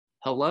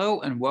Hello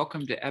and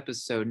welcome to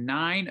episode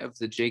 9 of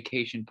the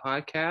Jacation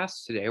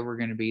Podcast. Today we're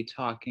going to be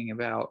talking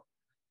about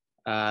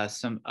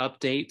some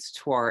updates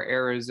to our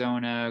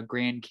Arizona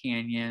Grand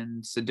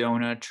Canyon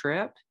Sedona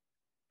trip,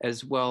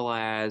 as well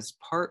as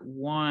part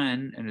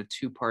 1 in a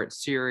 2-part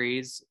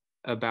series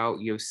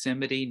about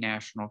Yosemite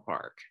National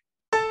Park.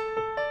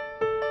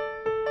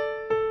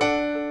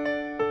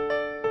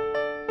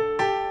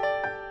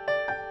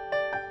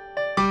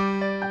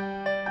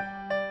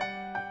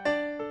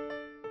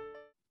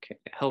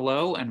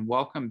 Hello and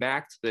welcome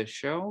back to the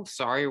show.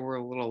 Sorry we're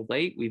a little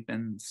late. We've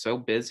been so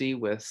busy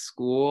with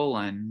school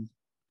and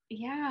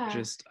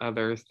just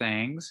other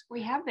things.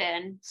 We have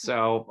been.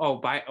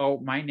 So,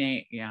 my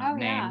name, names.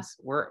 Yeah.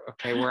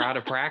 We're out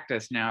of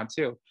practice now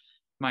too.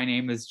 My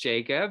name is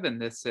Jacob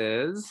and this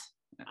is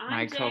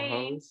my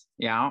co-host.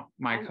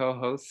 My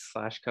co-host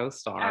 /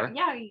 co-star.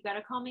 You got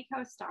to call me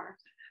co-star.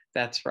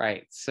 That's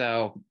right.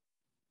 So,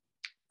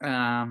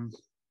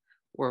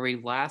 where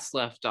we last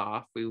left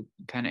off, we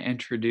kind of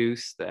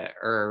introduced that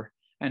or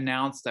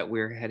announced that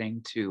we're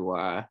heading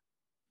to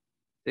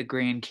the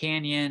Grand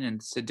Canyon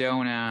and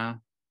Sedona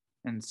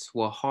and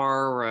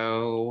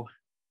Saguaro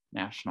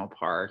National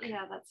Park.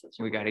 Yeah, that's such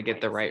we got to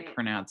get the right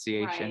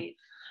pronunciation.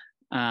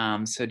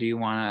 Right. So do you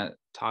want to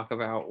talk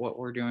about what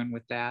we're doing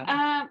with that?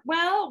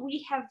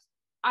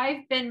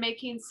 I've been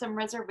making some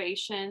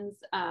reservations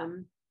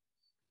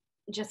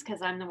just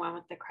because I'm the one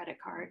with the credit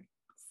card.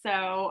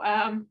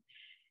 So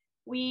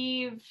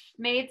we've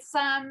made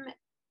some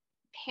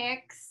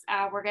picks.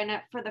 We're going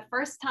to, for the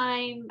first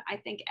time, I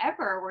think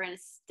ever, we're going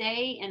to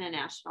stay in a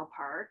national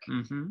park.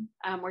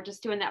 Mm-hmm. We're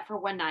just doing that for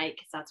one night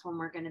because that's when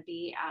we're going to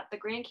be at the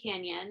Grand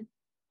Canyon.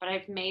 But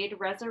I've made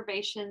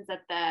reservations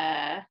at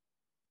the,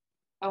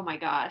 oh my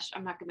gosh,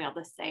 I'm not going to be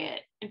able to say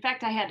it. In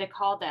fact, I had to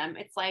call them.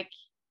 It's like,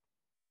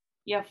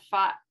 oh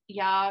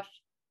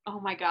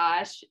my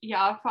gosh,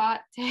 Yafate.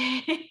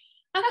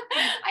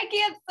 I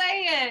can't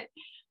say it.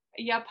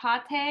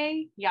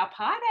 Yapate.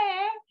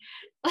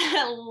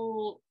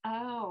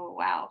 Oh,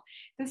 wow.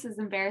 This is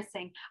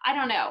embarrassing. I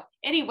don't know.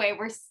 Anyway,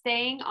 we're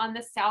staying on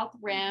the South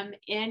Rim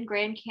in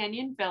Grand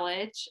Canyon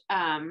Village.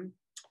 And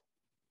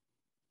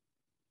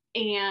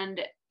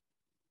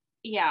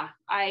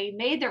I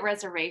made the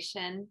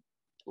reservation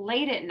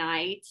late at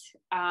night,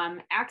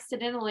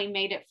 accidentally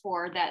made it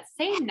for that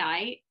same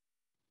night.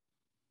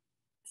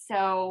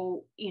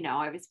 So,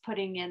 I was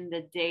putting in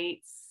the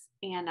dates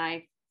and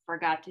I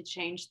forgot to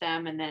change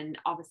them, and then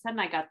all of a sudden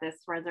I got this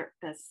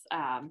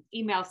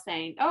email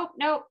saying, oh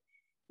no,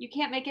 you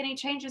can't make any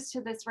changes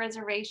to this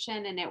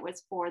reservation, and it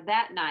was for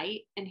that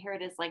night, and here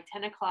it is like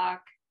 10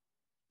 o'clock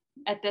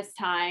at this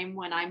time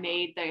when I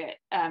made the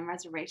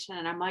reservation,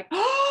 and I'm like,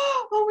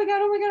 oh my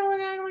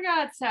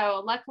god.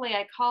 So luckily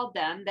I called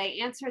them. They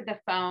answered the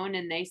phone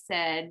and they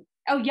said,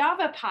 oh,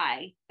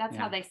 Yavapai, that's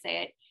how they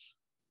say it.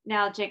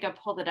 Now Jacob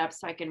pulled it up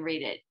so I can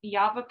read it.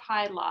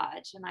 Yavapai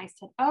Lodge. And I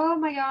said, oh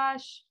my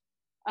gosh,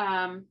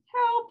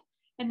 help.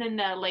 And then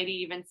the lady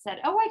even said,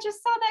 oh, I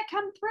just saw that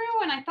come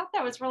through, and I thought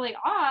that was really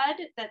odd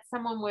that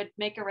someone would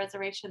make a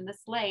reservation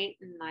this late,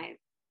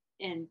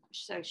 and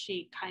so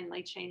she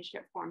kindly changed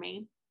it for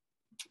me.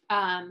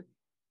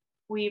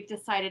 We've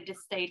decided to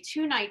stay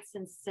 2 nights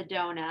in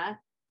Sedona,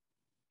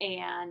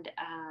 and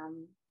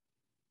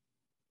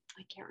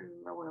I can't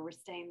remember where we're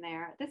staying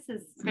there. This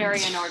is very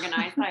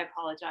unorganized. I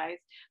apologize.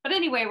 But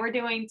anyway, we're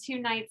doing 2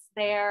 nights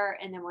there,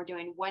 and then we're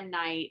doing 1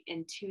 night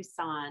in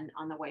Tucson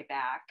on the way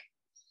back.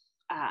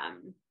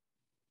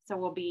 So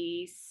we'll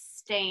be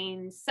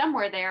staying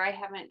somewhere there. I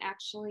haven't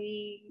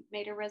actually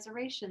made a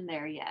reservation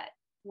there yet.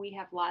 We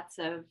have lots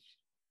of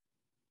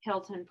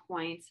Hilton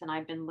points, and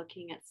I've been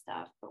looking at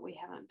stuff, but we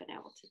haven't been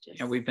able to just.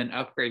 And we've been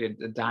upgraded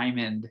to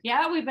Diamond.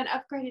 Yeah, we've been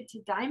upgraded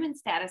to Diamond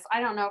status. I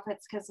don't know if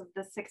it's because of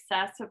the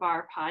success of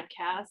our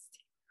podcast.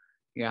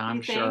 Yeah,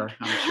 I'm sure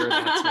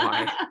that's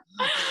why.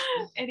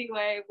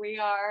 Anyway,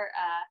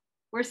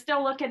 we're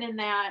still looking in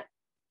that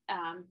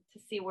to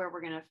see where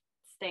we're going to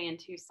stay in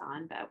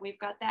Tucson, but we've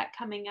got that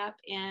coming up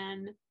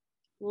in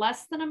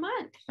less than a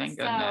month. Thank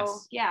goodness. So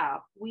yeah,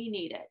 we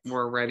need it.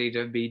 We're ready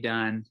to be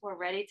done. We're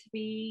ready to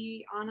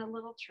be on a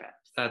little trip.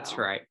 That's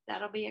right.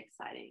 That'll be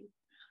exciting.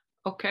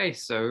 Okay,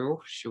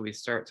 so should we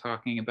start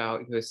talking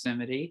about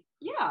Yosemite?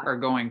 Yeah. Or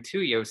going to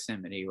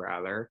Yosemite,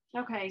 rather.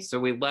 Okay. So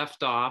we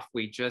left off,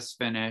 we just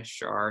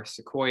finished our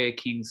Sequoia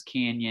Kings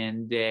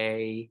Canyon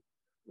day,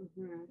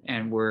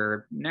 and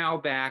we're now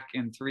back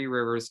in Three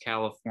Rivers,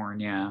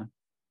 California,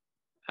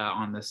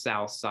 on the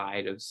south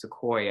side of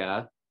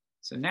Sequoia.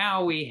 So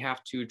now we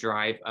have to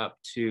drive up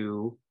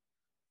to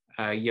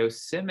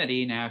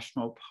Yosemite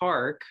National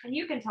Park. And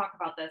you can talk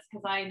about this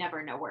because I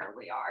never know where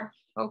we are.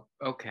 Oh,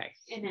 okay.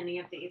 In any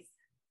of these.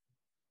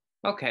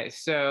 Okay,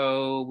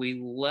 so we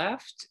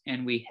left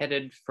and we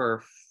headed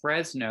for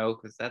Fresno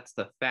because that's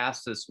the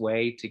fastest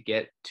way to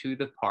get to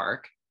the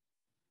park.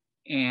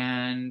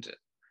 And,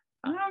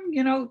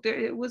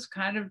 it was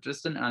kind of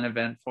just an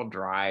uneventful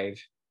drive.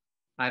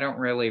 I don't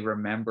really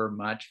remember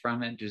much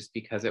from it just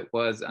because it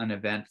was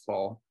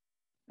uneventful.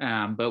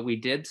 But we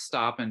did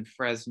stop in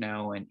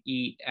Fresno and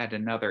eat at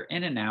another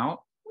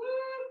In-N-Out.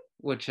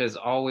 which is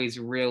always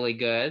really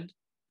good.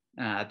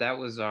 That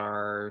was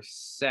our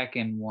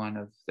second one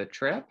of the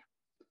trip.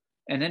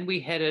 And then we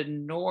headed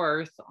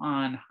north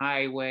on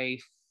Highway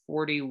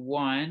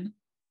 41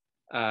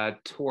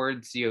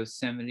 towards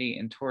Yosemite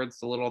and towards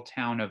the little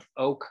town of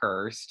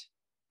Oakhurst.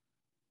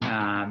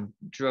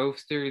 Drove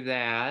through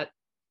that,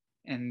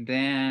 and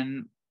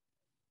then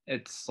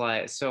it's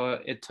like, so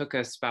it took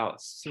us about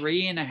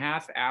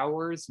 3.5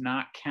 hours,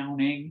 not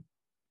counting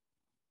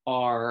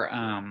our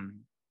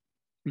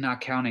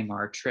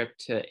trip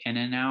to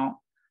In-N-Out,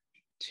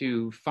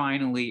 to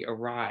finally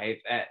arrive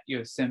at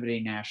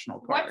Yosemite National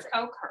Park. What's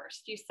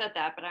Oakhurst? You said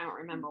that, but I don't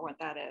remember what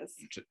that is.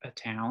 A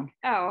town.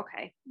 Oh,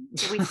 okay.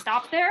 Did we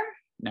stop there?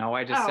 No,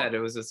 I just said it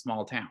was a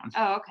small town.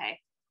 Oh, okay.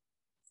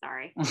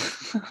 Sorry.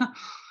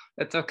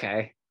 It's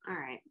okay. All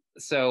right.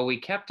 So we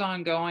kept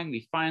on going.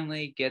 We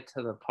finally get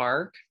to the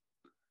park.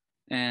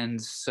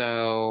 And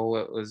so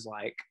it was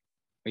like,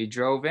 we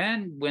drove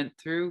in, went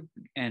through,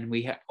 and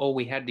we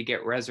had to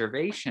get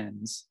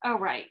reservations. Oh,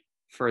 right.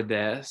 For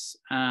this.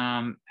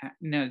 No,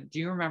 do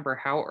you remember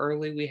how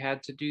early we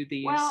had to do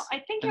these? Well, I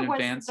think it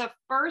was the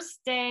first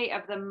day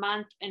of the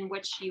month in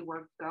which you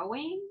were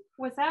going.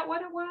 Was that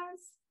what it was?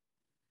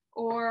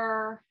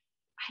 Or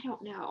I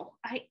don't know.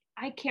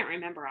 I can't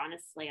remember,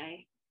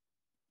 honestly.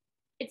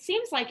 It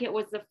seems like it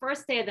was the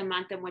first day of the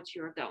month in which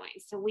you were going.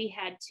 So we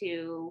had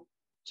to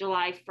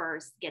July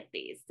 1st get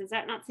these. Does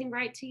that not seem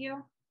right to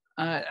you?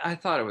 I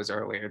thought it was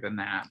earlier than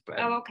that, but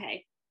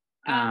okay.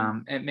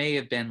 It may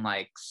have been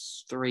like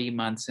 3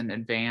 months in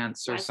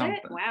advance or something.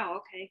 It? Wow,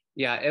 okay.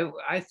 Yeah,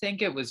 I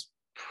think it was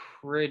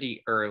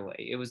pretty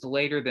early. It was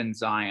later than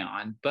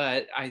Zion,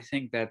 but I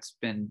think that's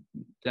been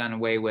done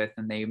away with,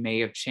 and they may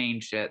have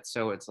changed it.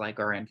 So it's like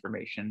our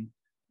information,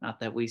 not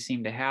that we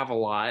seem to have a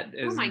lot,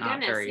 is oh my not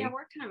goodness. very, yeah,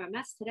 we're kind of a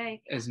mess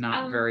today. Is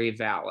not very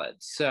valid.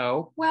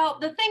 So, well,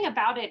 the thing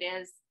about it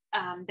is,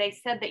 they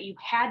said that you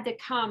had to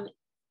come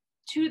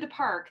to the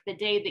park the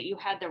day that you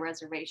had the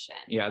reservation.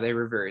 Yeah, they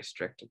were very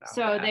strict about that.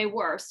 So they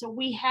were. So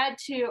we had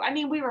to,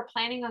 we were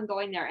planning on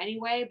going there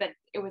anyway, but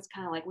it was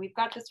kind of like, we've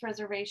got this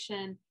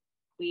reservation.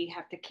 We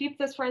have to keep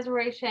this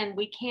reservation.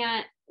 We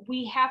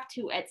have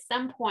to, at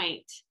some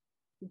point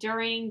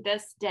during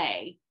this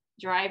day,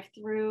 drive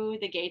through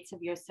the gates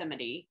of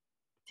Yosemite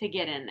to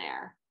get in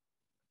there.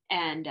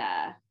 And,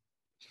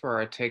 for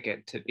our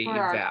ticket to be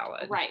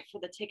valid. Right,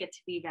 for the ticket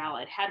to be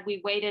valid. Had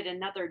we waited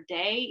another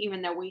day,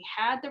 even though we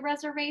had the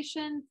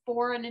reservation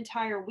for an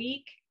entire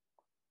week,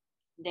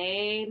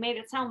 they made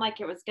it sound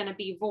like it was going to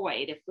be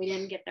void if we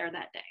didn't get there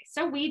that day.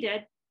 So we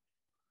did.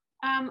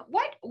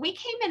 We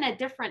came in a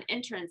different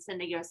entrance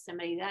into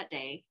Yosemite that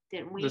day,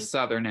 didn't we? The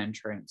southern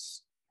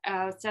entrance.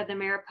 Oh, so the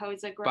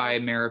Mariposa Grove? By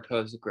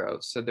Mariposa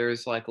Grove. So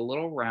there's like a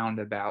little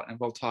roundabout, and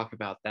we'll talk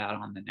about that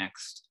on the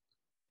next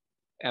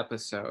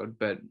episode,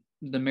 but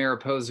the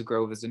Mariposa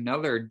Grove is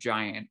another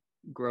giant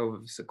grove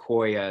of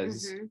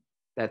sequoias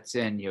that's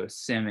in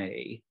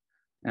Yosemite.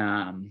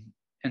 And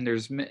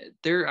there's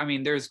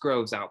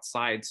groves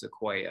outside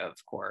Sequoia,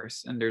 of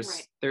course, and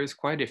there's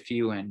quite a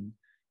few in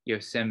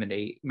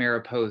Yosemite,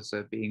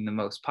 Mariposa being the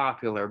most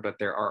popular, but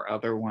there are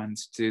other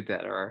ones too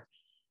that are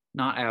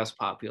not as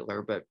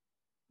popular, but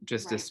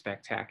just as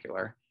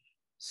spectacular.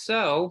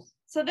 So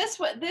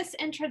this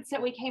entrance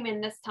that we came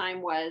in this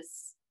time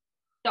was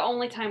the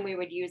only time we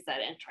would use that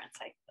entrance,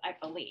 I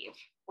believe,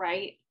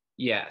 right?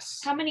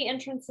 Yes. How many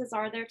entrances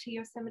are there to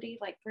Yosemite?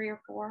 Like 3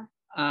 or 4?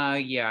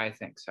 Yeah, I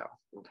think so.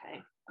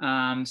 Okay.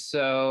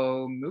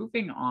 So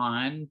moving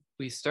on,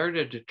 we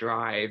started to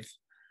drive,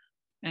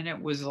 and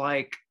it was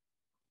like,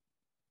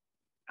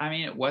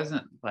 it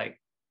wasn't like,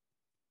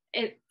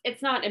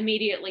 it's not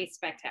immediately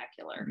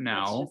spectacular.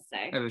 No,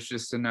 it was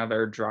just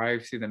another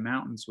drive through the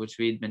mountains, which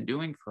we'd been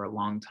doing for a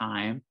long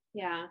time.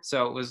 Yeah.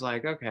 So it was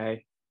like,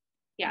 okay.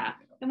 Yeah.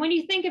 And when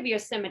you think of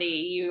Yosemite,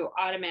 you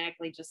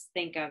automatically just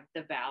think of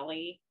the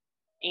valley.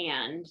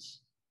 And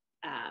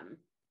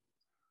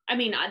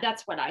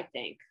that's what I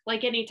think.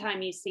 Like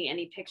anytime you see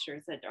any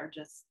pictures that are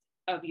just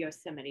of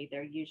Yosemite,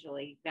 they're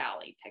usually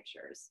valley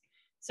pictures.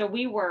 So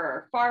we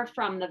were far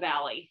from the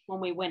valley when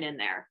we went in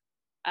there,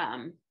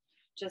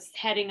 just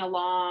heading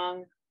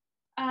along.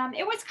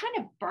 It was kind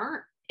of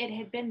burnt. It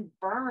had been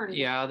burned.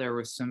 Yeah, there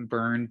was some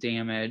burn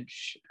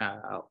damage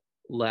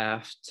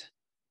left.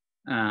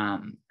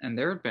 And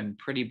there had been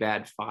pretty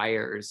bad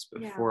fires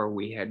before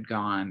we had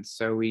gone.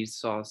 So we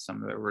saw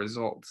some of the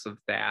results of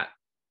that.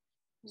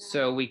 Yeah.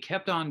 So we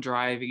kept on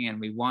driving, and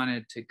we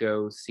wanted to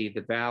go see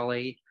the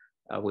valley.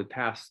 We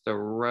passed the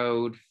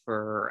road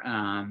for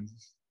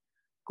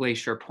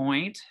Glacier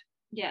Point.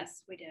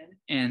 Yes, we did.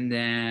 And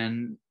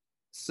then,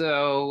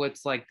 so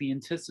it's like the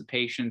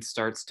anticipation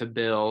starts to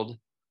build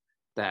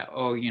that,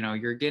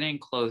 you're getting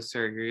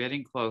closer.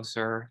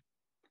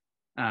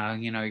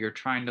 You're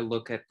trying to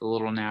look at the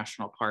little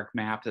national park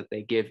map that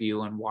they give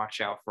you and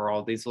watch out for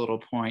all these little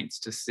points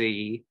to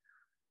see,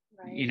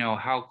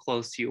 how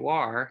close you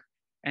are.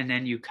 And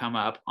then you come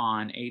up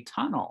on a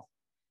tunnel.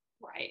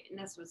 Right. And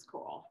this was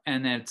cool.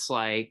 And it's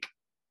like,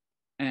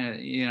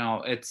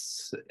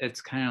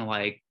 it's kind of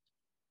like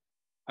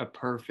a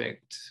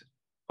perfect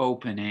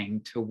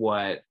opening to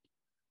what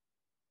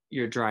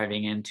you're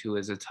driving into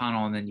as a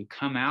tunnel, and then you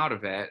come out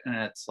of it and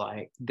it's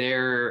like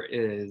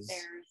there's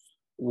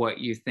what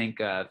you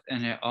think of,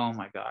 and oh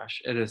my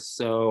gosh, it is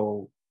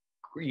so,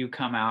 you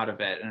come out of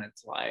it and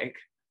it's like,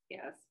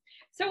 yes,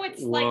 so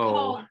it's whoa. like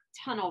called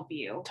tunnel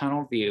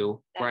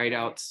view right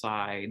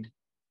outside.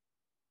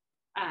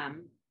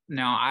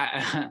 Now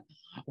I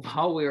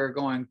while we were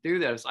going through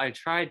this, I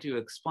tried to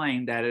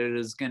explain that it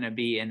is going to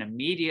be an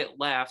immediate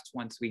left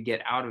once we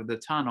get out of the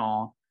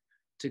tunnel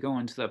to go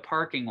into the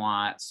parking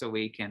lot so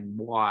we can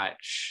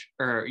watch,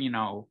 or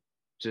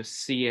just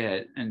see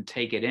it and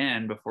take it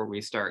in before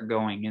we start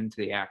going into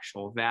the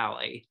actual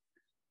valley.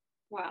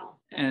 Wow.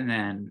 And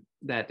then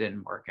that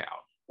didn't work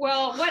out.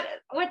 Well,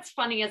 what's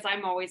funny is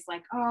I'm always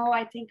like,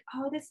 I think,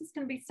 this is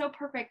going to be so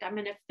perfect. I'm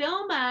going to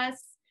film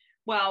us.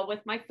 Well, with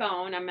my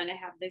phone, I'm going to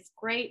have these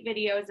great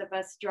videos of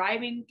us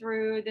driving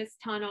through this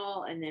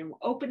tunnel and then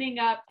opening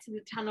up to the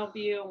tunnel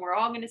view, and we're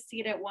all going to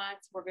see it at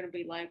once. We're going to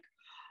be like,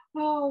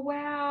 oh,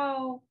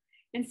 wow.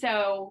 And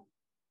so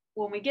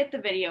when we get the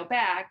video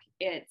back,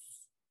 it's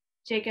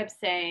Jacob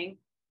saying,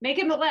 make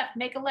a left,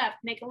 make a left,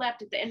 make a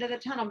left at the end of the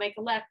tunnel, make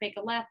a left, make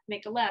a left,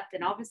 make a left.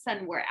 And all of a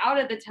sudden we're out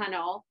of the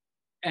tunnel.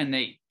 And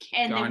they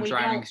keep on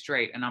driving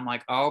straight. And I'm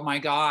like, oh my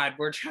God,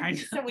 we're trying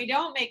to. So we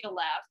don't make a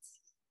left.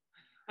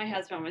 My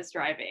husband was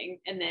driving.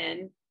 And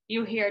then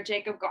you hear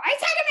Jacob go, I said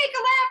to make a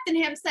left. And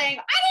him saying,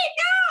 I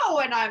didn't know.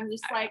 And I'm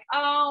just like,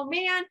 oh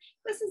man,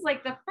 this is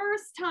like the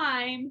first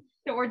time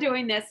that we're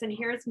doing this. And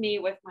here's me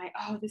with my,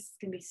 this is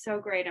going to be so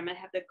great. I'm going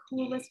to have the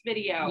coolest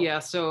video. Yeah.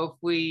 So if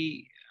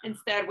we.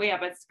 Instead, we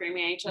have us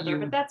screaming at each other,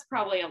 but that's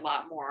probably a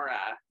lot more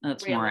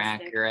that's realistic. More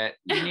accurate.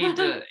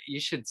 You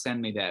should send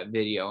me that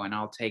video and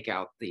I'll take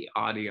out the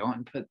audio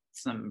and put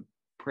some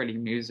pretty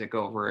music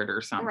over it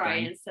or something.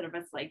 Right, instead of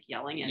us like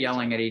yelling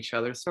at each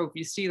other. So if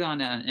you see that on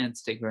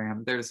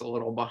Instagram, there's a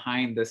little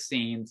behind the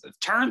scenes of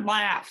turn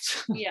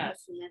left.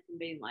 Yes, and then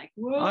being like,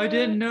 whoa. I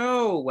didn't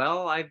know.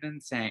 Well, I've been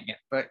saying it,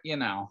 but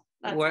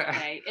That's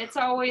okay. It's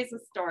always a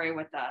story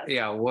with us.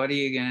 Yeah, what are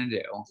you going to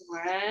do?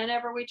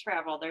 Whenever we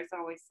travel, there's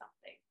always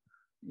something.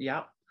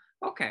 Yep.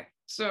 Okay.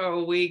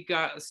 So we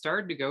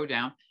started to go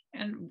down,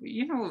 and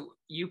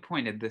you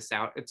pointed this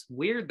out. It's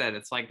weird that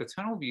it's like the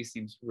tunnel view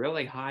seems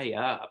really high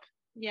up.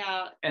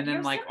 Yeah. And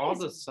then like all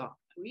the sudden,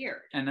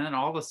 weird. And then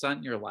all of a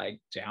sudden you're like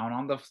down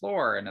on the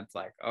floor, and it's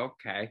like,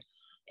 okay.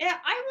 Yeah,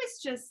 I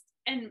was just,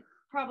 and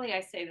probably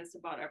I say this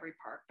about every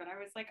park, but I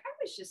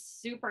was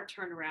just super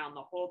turned around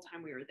the whole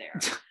time we were there.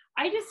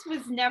 I just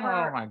was never.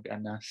 Oh my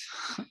goodness.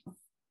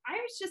 I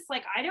was just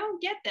like, I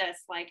don't get this.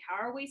 Like, how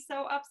are we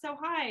so up so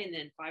high? And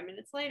then 5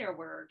 minutes later,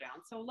 we're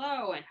down so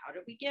low. And how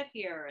did we get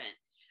here? And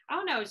I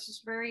don't know. It's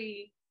just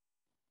very.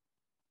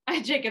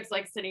 Jacob's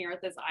like sitting here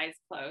with his eyes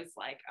closed,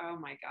 like, oh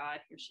my God,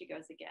 here she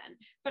goes again.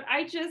 But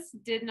I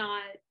just did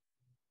not.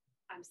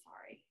 I'm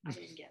sorry. I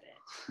didn't get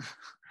it.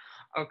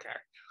 Okay.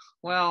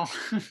 Well,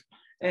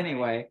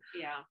 anyway.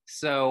 Yeah.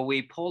 So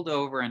we pulled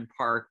over and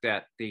parked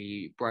at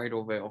the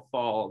Bridalveil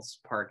Falls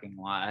parking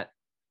lot.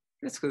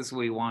 Just because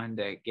we wanted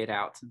to get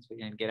out since we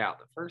didn't get out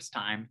the first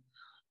time.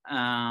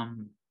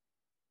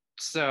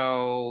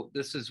 So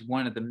this is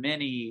one of the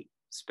many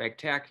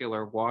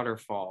spectacular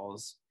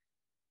waterfalls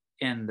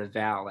in the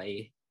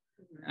valley.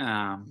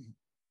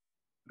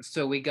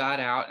 So we got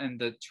out, and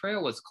the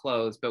trail was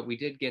closed, but we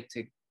did get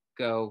to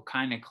go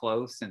kind of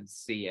close and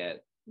see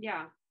it.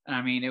 Yeah.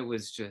 I mean,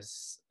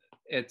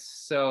 it's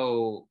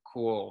so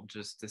cool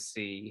just to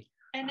see.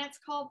 And it's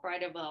called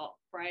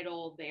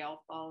Bridalveil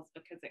Falls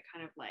because it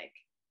kind of like,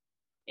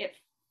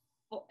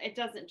 it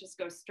doesn't just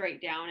go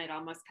straight down. It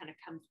almost kind of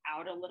comes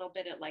out a little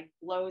bit. It like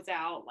blows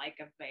out like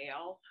a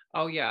veil.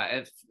 Oh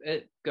yeah,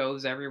 it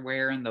goes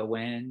everywhere in the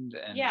wind.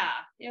 And, yeah,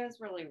 it was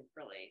really,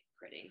 really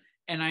pretty.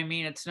 And I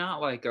mean, it's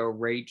not like a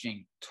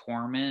raging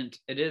torrent.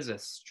 It is a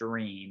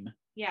stream.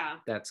 Yeah.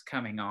 That's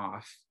coming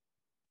off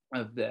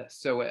of this.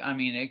 So I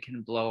mean, it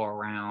can blow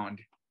around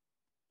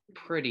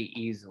pretty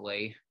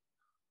easily.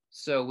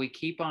 So we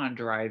keep on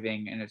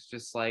driving, and it's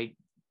just like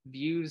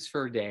views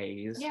for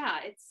days. Yeah,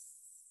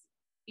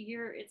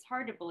 it's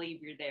hard to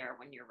believe you're there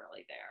when you're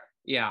really there.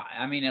 Yeah,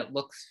 I mean, it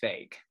looks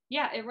fake.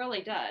 Yeah, it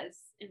really does.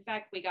 In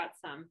fact, we got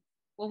some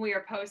when we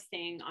were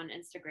posting on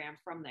Instagram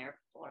from there.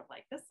 People are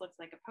like, "This looks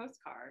like a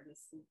postcard.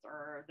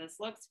 This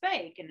looks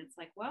fake," and it's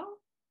like, well,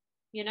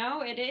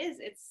 it is.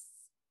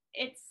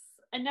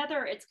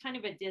 It's kind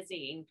of a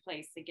dizzying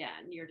place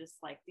again. You're just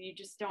like, you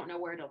just don't know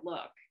where to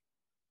look.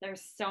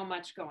 There's so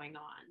much going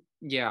on.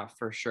 Yeah,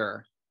 for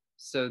sure.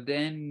 So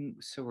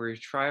we're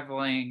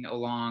traveling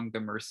along the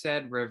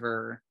Merced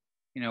River.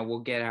 We'll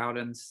get out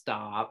and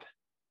stop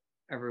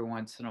every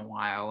once in a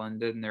while. And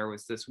then there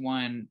was this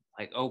one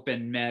like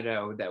open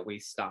meadow that we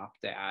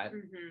stopped at.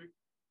 Mm-hmm.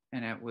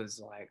 And it was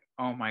like,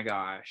 oh my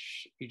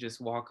gosh, you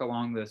just walk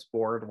along this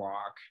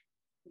boardwalk.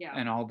 Yeah.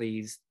 And all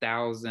these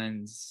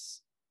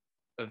thousands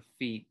of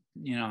feet,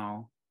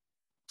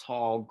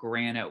 tall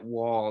granite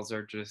walls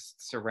are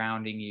just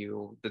surrounding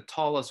you. The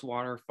tallest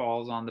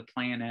waterfalls on the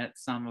planet,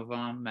 some of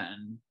them.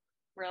 And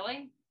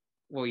really?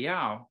 Well,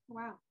 yeah.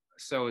 Wow.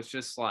 So it's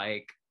just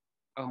like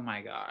oh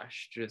my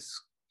gosh,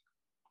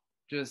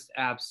 just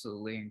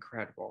absolutely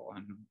incredible.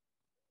 And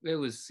it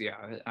was,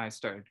 yeah, I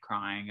started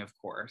crying, of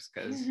course,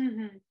 because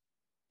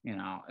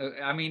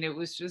I mean, it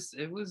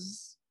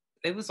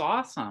was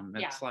awesome.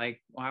 It's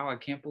like, wow, I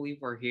can't believe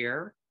we're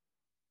here.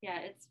 Yeah,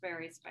 it's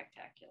very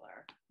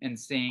spectacular. And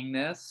seeing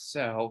this.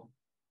 So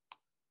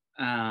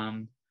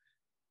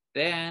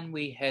then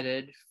we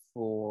headed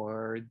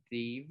for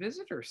the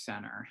visitor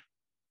center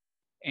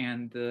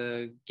and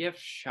the gift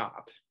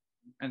shop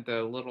and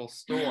the little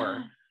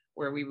store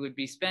where we would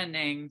be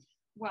spending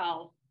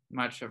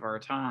much of our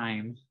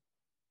time.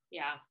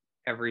 Yeah.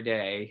 Every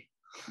day.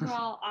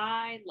 Well,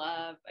 I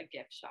love a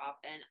gift shop,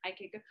 and I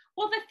could go.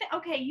 Well,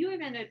 okay, you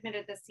even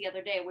admitted this the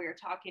other day. We were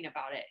talking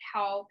about it,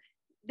 how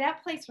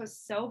that place was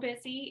so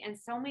busy and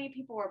so many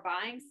people were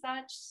buying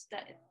such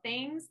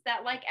things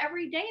that like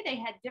every day they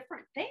had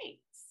different things.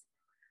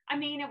 I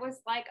mean, it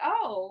was like,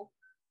 oh,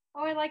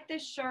 I like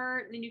this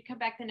shirt. And then you come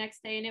back the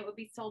next day and it would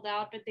be sold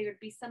out, but there would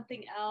be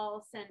something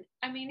else. And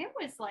I mean, it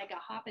was like a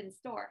hop-in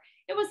store.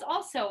 It was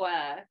also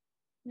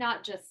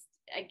not just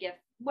a gift.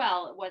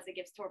 Well, it was a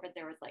gift store, but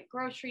there was like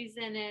groceries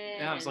in it.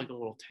 Yeah, it was like a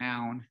little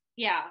town.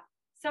 Yeah.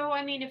 So,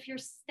 I mean, if you're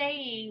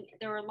staying,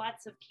 there are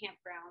lots of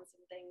campgrounds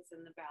and things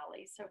in the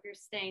valley. So if you're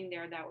staying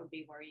there, that would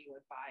be where you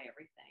would buy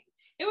everything.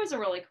 It was a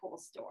really cool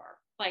store.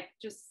 Like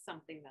just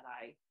something that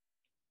I,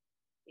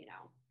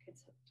 could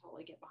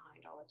totally get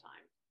behind all the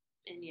time.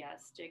 And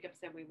yes, Jacob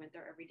said we went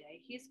there every day.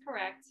 He's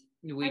correct.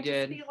 We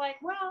did. Just be like,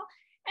 well,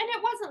 and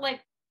it wasn't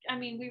like, I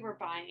mean, we were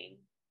buying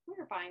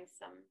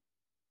some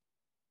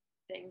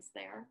things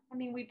there. I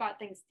mean, we bought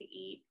things to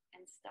eat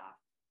and stuff,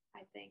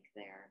 I think,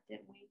 there,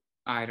 didn't we?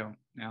 I don't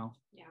know.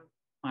 Yeah.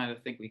 I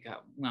don't think we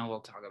got, well, we'll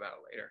talk about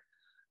it later.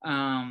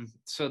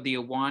 So the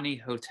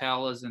Ahwahnee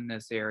Hotel is in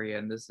this area,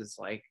 and this is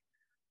like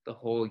the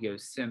whole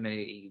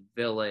Yosemite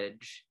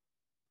Village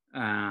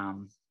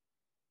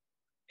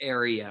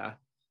area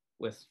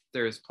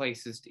there's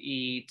places to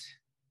eat.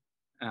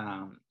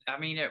 I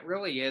mean, it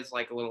really is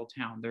like a little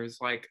town. There's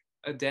like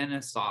a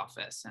dentist's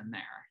office in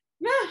there.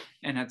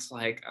 And it's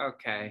like,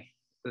 okay,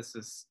 it's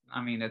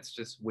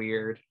just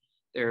weird.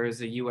 There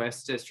is a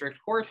U.S. District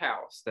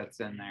Courthouse that's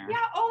in there.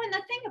 Yeah. Oh, and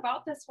the thing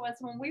about this was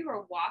when we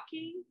were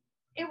walking,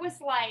 it was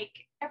like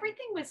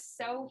everything was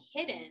so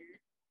hidden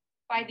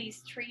by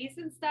these trees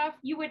and stuff.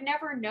 You would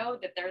never know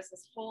that there's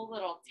this whole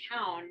little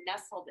town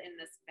nestled in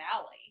this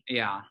valley.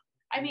 Yeah.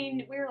 I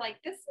mean, we were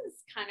like, this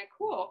is kind of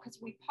cool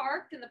because we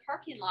parked in the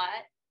parking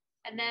lot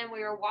and then we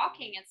were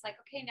walking. It's like,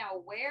 okay,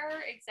 now where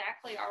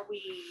exactly are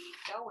we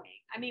going?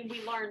 I mean,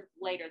 we learned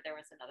later there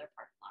was another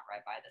parking lot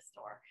right by the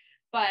store,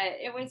 but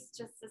it was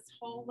just this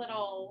whole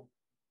little,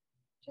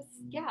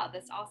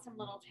 this awesome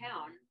little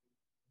town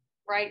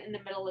right in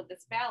the middle of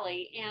this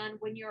valley. And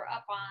when you're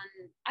up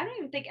on, I don't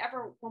even think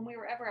when we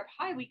were ever up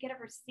high, we could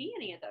ever see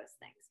any of those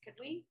things, could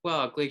we?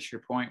 Well, at Glacier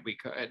Point we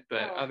could,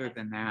 but other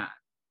than that,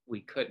 we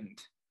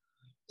couldn't.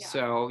 Yeah.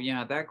 So,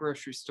 yeah, that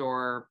grocery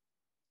store,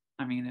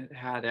 I mean, it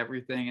had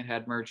everything. It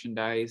had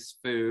merchandise,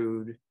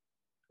 food,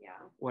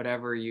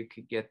 whatever you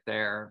could get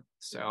there.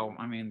 So,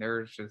 I mean,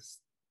 there's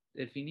just,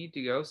 if you need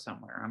to go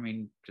somewhere, I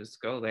mean,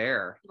 just go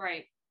there.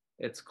 Right.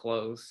 It's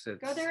close.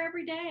 Go there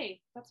every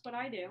day. That's what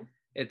I do.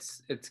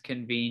 It's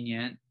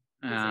convenient.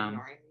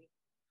 Ignoring me.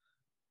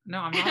 No,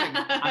 I'm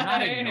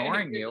not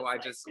ignoring you. I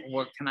just,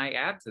 what can I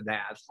add to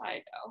that?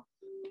 I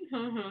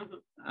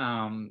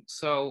know.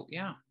 So,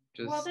 yeah.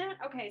 So then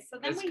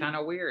it's kind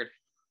of weird.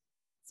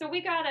 So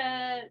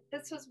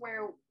this was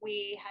where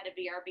we had a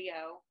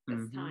VRBO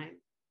this time.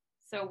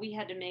 So we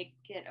had to make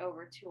it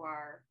over to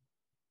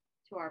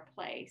our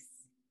place.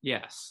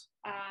 Yes.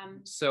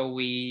 So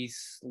we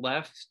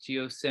left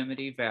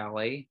Yosemite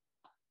Valley,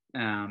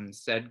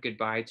 said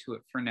goodbye to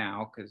it for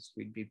now because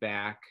we'd be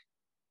back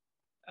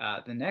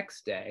the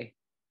next day.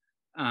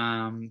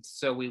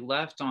 So we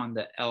left on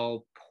the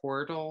El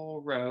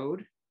Portal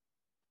Road,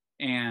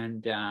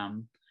 and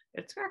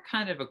it's got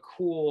kind of a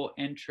cool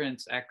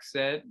entrance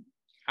exit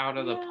out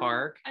of the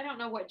park. I don't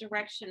know what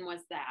direction was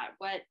that.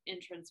 What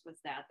entrance was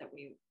that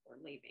we were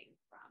leaving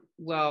from?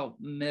 Well,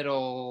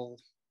 middle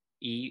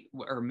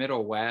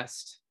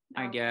west,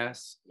 I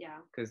guess. Yeah.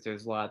 Because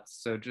there's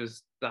lots. So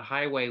just the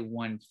Highway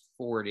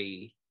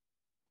 140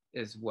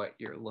 is what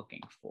you're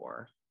looking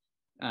for.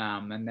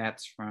 And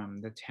that's from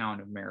the town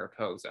of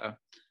Mariposa.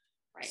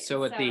 Right.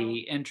 So at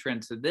the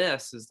entrance of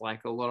this is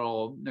like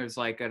there's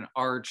like an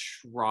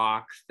arch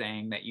rock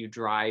thing that you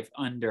drive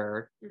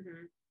under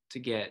to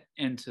get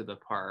into the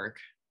park.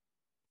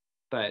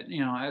 But,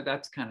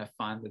 that's kind of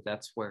fun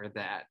that's where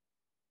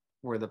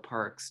the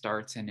park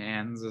starts and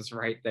ends is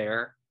right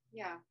there.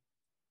 Yeah.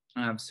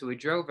 So we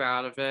drove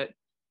out of it,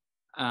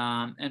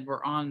 and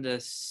we're on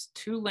this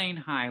 2-lane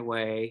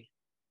highway,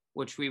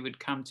 which we would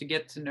come to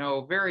get to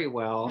know very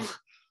well.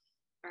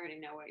 I already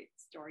know what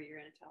story you're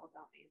going to tell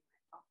about me.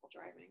 Awful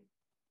driving.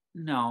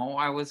 No,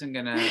 I wasn't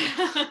gonna.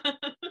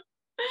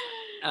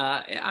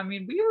 I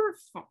mean, we were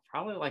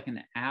probably like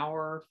an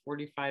hour,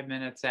 45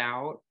 minutes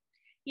out.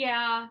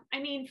 Yeah, I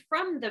mean,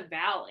 from the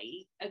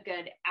valley, a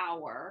good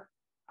hour,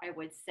 I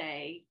would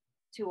say.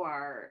 to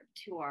our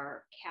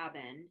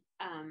cabin.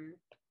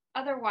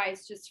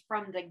 Otherwise, just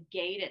from the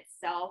gate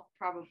itself,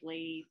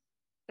 probably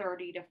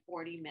 30 to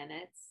 40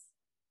 minutes.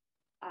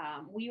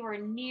 We were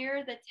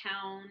near the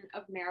town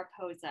of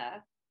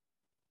Mariposa,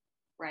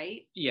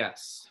 right?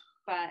 Yes.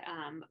 But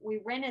we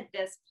rented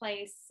this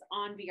place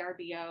on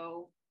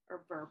VRBO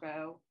or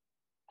VRBO.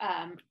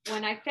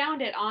 When I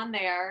found it on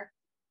there,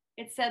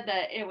 it said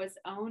that it was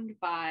owned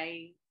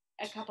by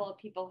a couple of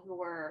people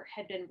who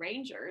had been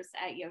rangers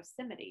at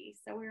Yosemite.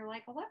 So we were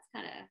like, well, that's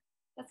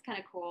kind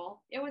of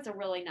cool. It was a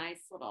really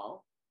nice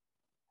little,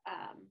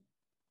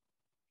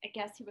 I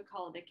guess you would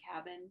call it a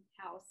cabin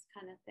house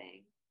kind of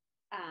thing.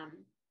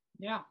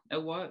 Yeah,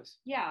 it was.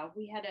 Yeah,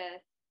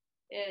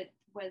 it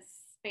was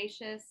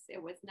spacious.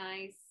 It was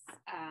nice.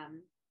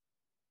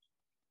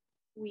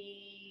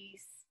 We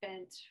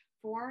spent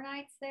 4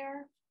 nights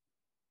there.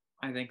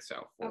 I think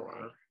so. 4.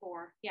 Okay,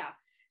 4. Yeah.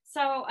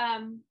 So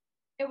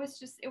it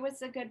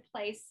was a good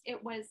place.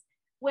 It was,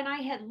 when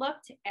I had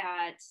looked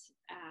at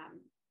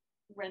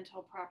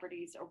rental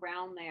properties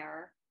around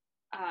there,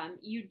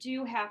 you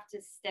do have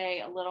to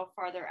stay a little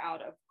farther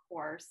out, of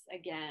course,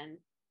 again,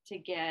 to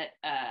get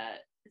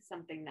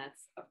something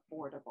that's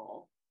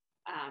affordable.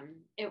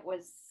 It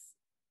was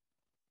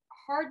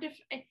hard to,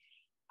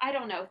 I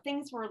don't know,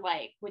 things were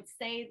like, would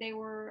say they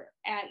were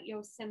at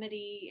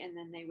Yosemite, and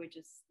then they would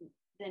just,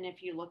 then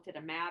if you looked at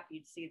a map,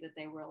 you'd see that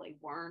they really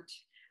weren't.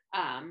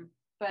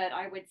 But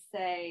I would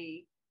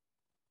say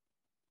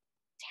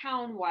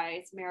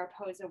town-wise,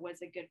 Mariposa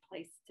was a good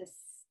place to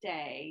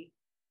stay.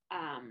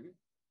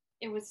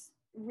 It was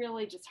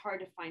really just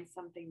hard to find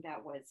something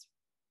that was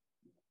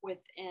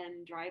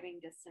within driving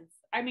distance.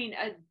 I mean,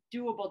 a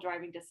doable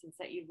driving distance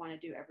that you'd want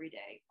to do every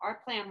day. Our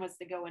plan was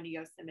to go into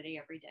Yosemite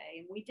every day,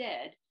 and we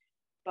did.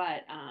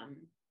 But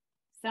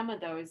some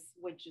of those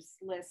would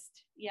just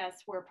list,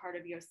 yes, we're part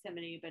of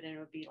Yosemite, but it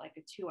would be like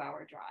a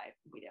 2-hour drive.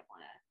 We didn't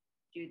want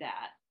to do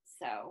that.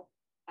 So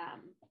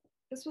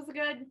this was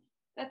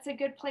that's a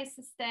good place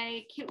to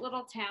stay. Cute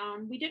little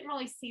town. We didn't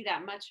really see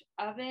that much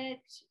of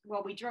it.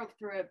 Well, we drove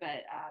through it,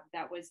 but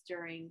that was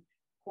during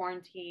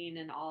quarantine,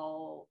 and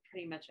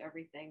pretty much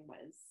everything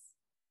was,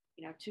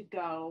 to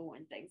go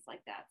and things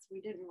like that. So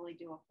we didn't really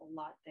do a whole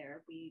lot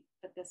there.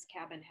 But this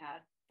cabin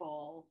had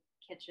full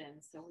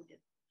kitchen, so we did.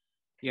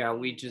 Yeah,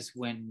 we just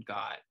went and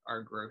got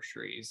our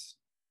groceries.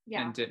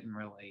 Yeah. And didn't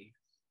really.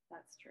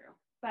 That's true.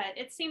 But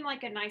it seemed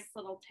like a nice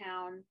little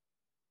town.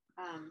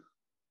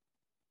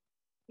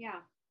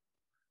 Yeah.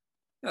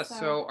 Yeah,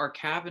 so our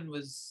cabin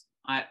was,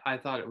 I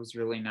thought it was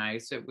really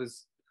nice. It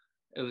was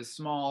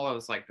small. It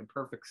was like the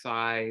perfect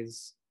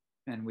size.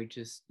 And we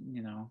just,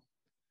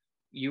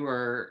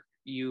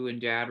 you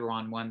and Dad were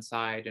on one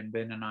side and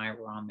Ben and I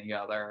were on the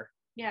other.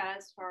 Yeah,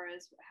 as far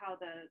as how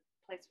the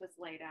place was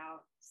laid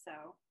out.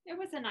 So it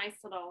was a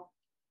nice little,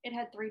 it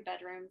had 3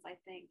 bedrooms, I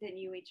think. Didn't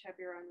you each have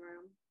your own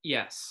room?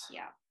 Yes.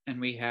 Yeah. And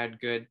we had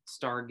good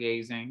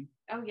stargazing.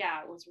 Oh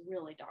yeah, it was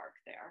really dark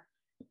there.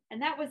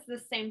 And that was the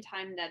same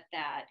time that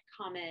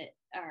comet,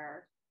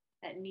 or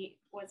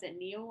was it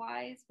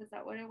Neowise? Was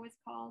that what it was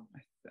called?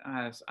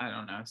 I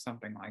don't know,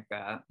 something like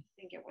that. I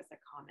think it was a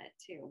comet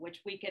too,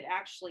 which we could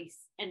actually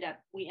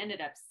we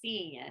ended up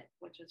seeing it,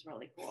 which was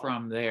really cool.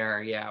 From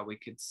there, yeah, we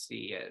could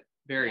see it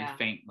very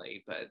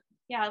faintly, but.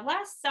 Yeah,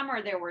 last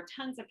summer there were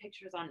tons of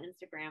pictures on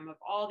Instagram of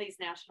all these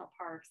national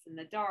parks in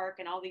the dark,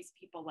 and all these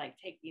people like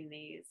taking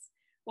these,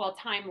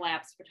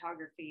 time-lapse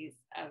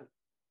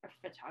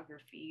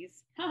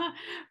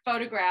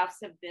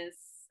photographs of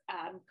this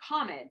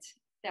comet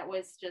that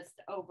was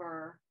just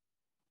over,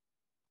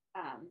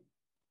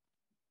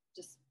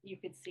 just, you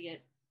could see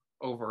it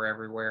over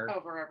everywhere,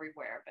 but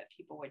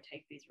people would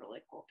take these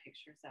really cool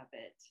pictures of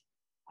it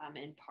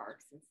in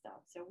parks and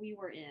stuff. So we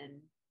were in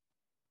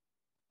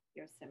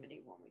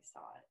Yosemite when we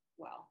saw it,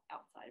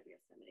 outside of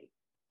Yosemite.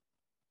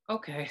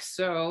 Okay,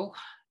 so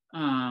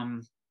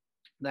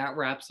that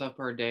wraps up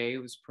our day.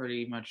 It was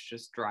pretty much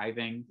just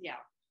driving. Yeah.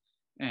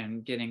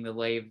 And getting the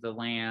lay of the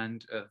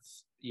land of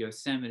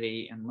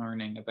Yosemite and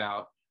learning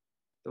about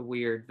the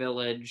weird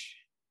village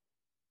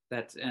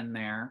that's in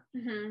there.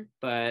 Mm-hmm.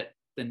 But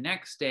the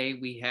next day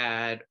we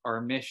had our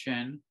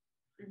mission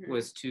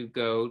was to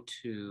go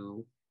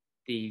to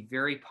the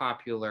very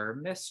popular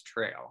Mist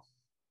Trail.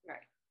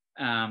 Right.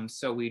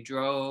 So we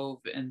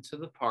drove into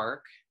the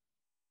park,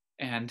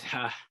 and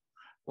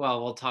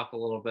we'll talk a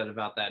little bit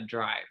about that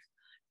drive,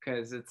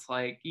 because it's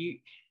like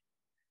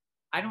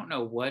I don't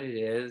know what it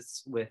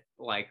is with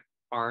like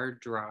our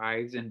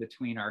drives in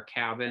between our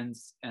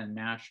cabins and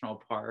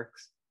national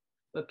parks,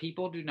 but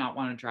people do not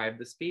want to drive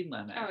the speed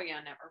limit. Oh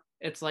yeah, never.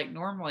 It's like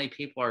normally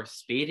people are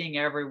speeding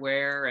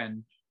everywhere,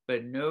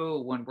 but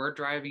no, when we're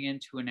driving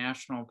into a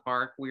national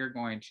park, we're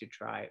going to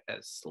drive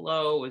as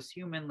slow as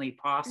humanly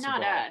possible.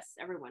 Not us,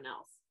 everyone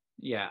else.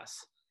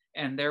 Yes.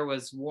 And there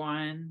was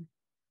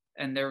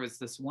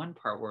this one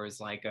part where it was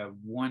like a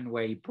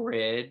one-way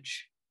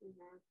bridge.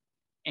 Mm-hmm.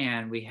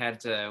 And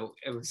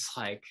it was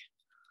like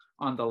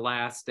on the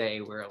last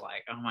day, we were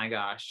like, oh my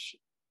gosh,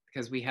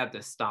 because we had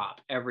to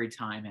stop every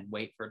time and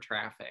wait for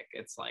traffic.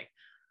 It's like,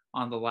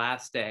 on the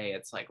last day,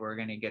 it's like we're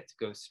going to get to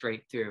go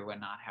straight through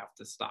and not have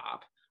to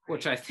stop,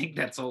 which I think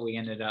that's what we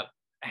ended up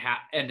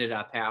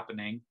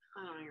happening.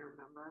 I don't even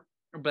remember.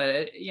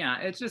 But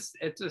it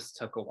just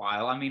took a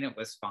while. I mean, it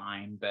was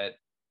fine, but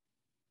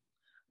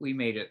we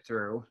made it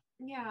through.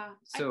 Yeah.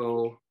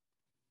 So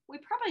we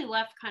probably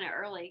left kind of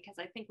early because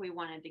I think we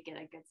wanted to get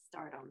a good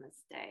start on this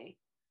day.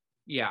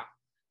 Yeah.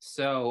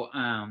 So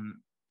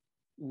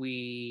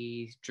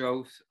we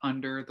drove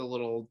under the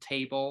little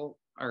table,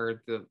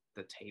 or the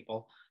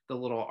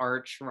little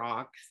arch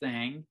rock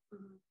thing,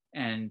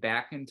 and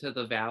back into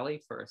the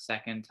valley for a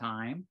second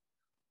time.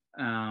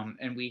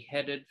 And we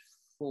headed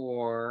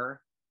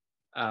for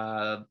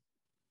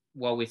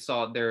we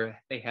saw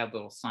they had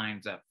little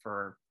signs up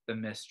for the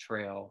Mist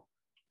Trail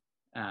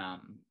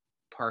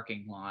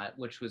parking lot,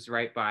 which was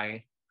right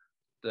by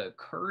the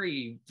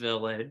Curry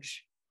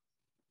Village,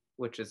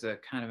 which is a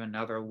kind of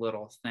another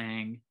little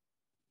thing.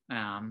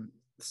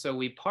 So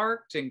we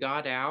parked and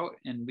got out,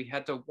 and we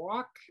had to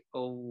walk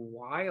a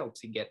while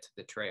to get to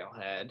the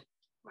trailhead.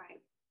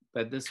 Right.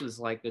 But this was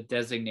like the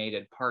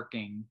designated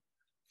parking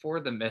for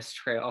the Mist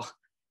Trail.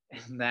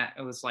 And that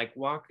it was like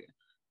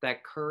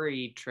that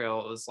Curry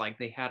Trail, it was like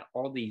they had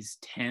all these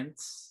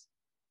tents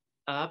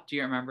up. Do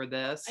you remember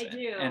this? I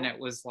do. And it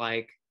was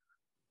like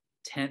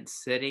Tent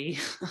City.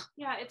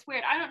 Yeah, it's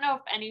weird. I don't know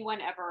if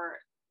anyone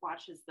ever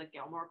watches the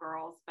Gilmore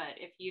Girls, but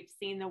if you've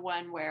seen the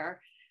one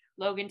where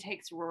Logan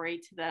takes Rory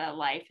to the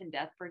Life and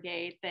Death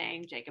Brigade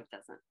thing, Jacob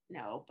doesn't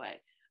know, but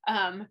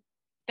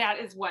that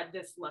is what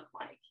this looked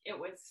like. It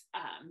was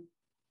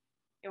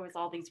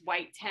all these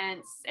white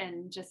tents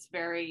and just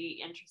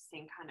very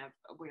interesting, kind of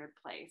a weird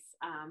place.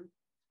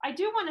 I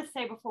do want to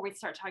say before we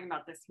start talking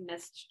about this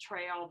Mist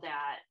Trail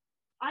that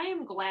I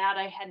am glad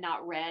I had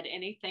not read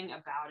anything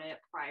about it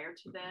prior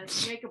to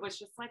this. Jacob was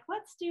just like,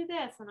 let's do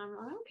this. And I'm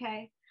like,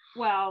 okay.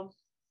 Well,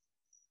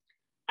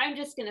 I'm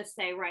just going to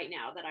say right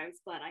now that I was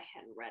glad I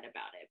hadn't read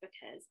about it,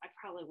 because I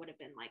probably would have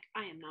been like,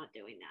 I am not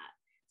doing that.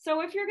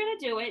 So if you're going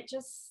to do it,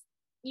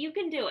 you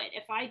can do it.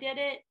 If I did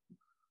it,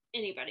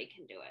 anybody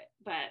can do it.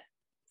 But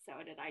so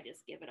did I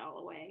just give it all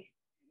away?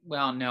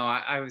 Well, no,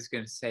 I was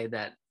going to say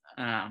that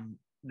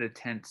the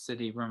Tent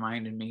City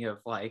reminded me of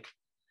like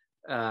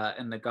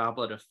in the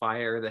Goblet of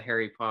Fire, the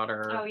Harry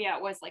Potter. Oh yeah,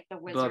 it was like the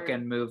wizard book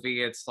and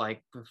movie. It's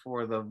like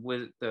before the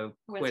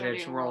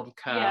Quidditch World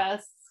Cup.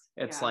 Yes.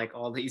 It's like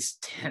all these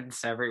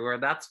tents everywhere.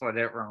 That's what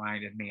it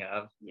reminded me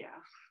of. Yeah.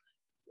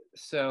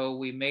 So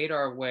we made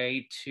our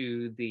way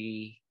to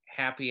the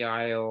Happy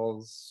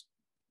Isles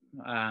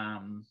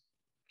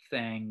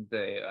thing,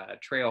 the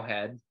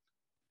trailhead.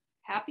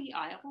 Happy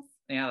Isles?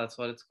 Yeah, that's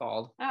what it's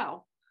called.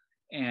 Oh.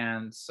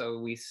 And so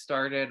we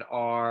started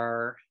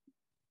our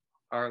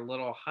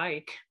little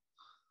hike,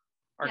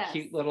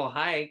 cute little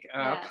hike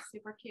up. Yeah,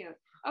 super cute.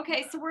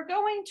 Okay, so we're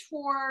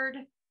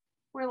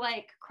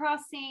like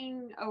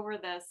crossing over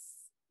this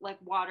like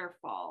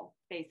waterfall,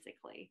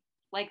 basically.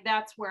 Like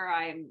that's what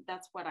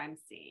I'm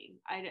seeing.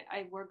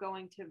 We're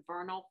going to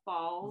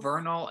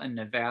Vernal and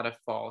Nevada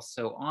Falls.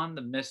 So on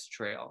the Mist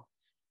Trail,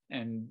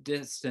 and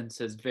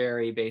distances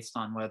vary based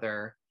on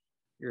whether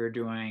you're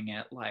doing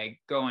it like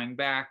going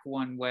back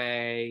one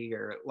way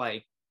or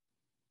like,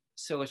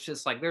 so it's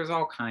just like there's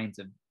all kinds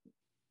of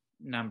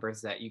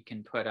numbers that you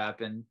can put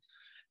up. And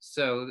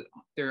so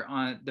they're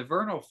on the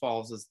Vernal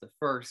Falls is the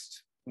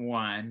first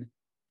one,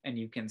 and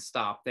you can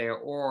stop there,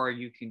 or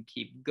you can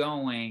keep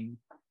going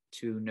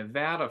to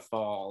Nevada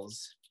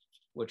Falls,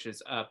 which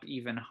is up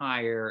even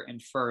higher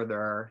and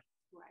further.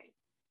 Right.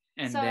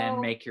 And then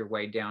make your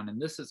way down.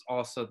 And this is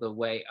also the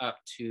way up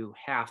to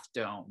Half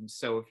Dome.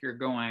 So if you're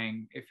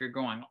going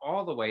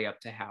all the way up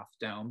to Half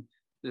Dome,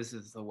 this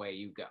is the way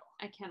you go.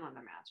 I cannot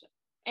imagine.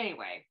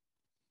 Anyway,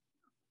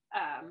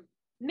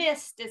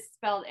 Mist is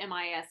spelled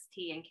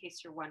M-I-S-T, in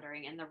case you're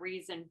wondering. And the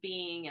reason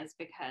being is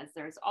because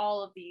there's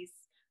all of these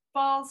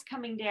falls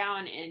coming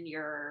down and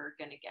you're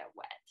going to get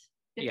wet.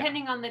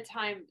 Depending on the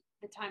time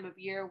of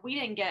year. We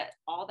didn't get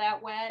all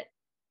that wet,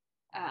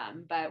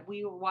 but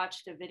we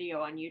watched a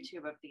video on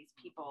YouTube of these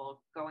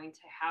people going to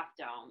Half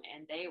Dome,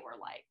 and they were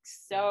like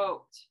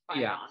soaked on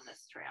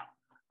this trail.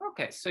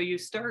 Okay, so you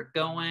start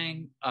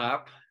going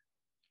up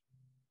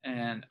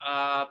and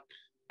up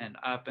and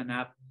up and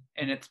up,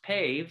 and it's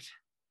paved.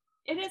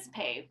 It is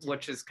paved,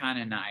 which is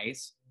kind of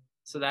nice.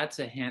 So that's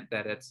a hint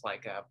that it's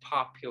like a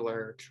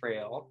popular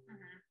trail.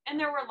 Mm-hmm. And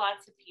there were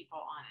lots of people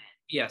on it.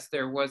 Yes,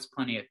 there was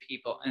plenty of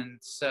people. And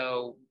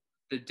so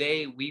the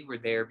day we were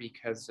there,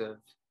 because of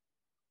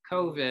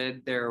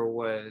COVID, there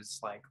was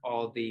like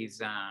all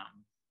these,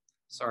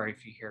 sorry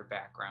if you hear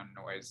background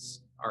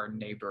noise, our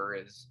neighbor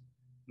is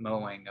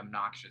mowing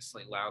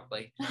obnoxiously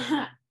loudly.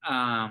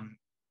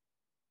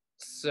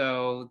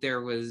 So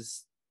there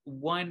was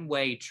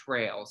one-way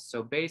trails.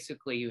 So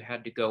basically you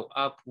had to go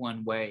up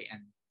one way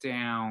and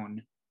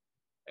down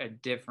a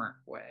different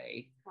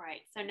way.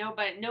 Right. So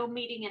no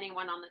meeting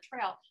anyone on the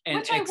trail,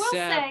 which I will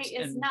say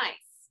is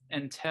nice.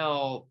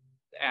 Until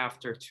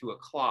after 2:00.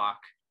 Oh.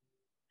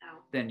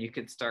 Then you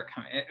could start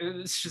coming. It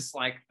was just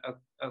like,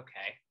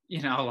 okay,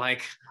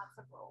 like lots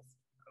of rules.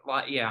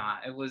 Yeah,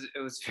 it was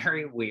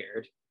very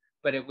weird,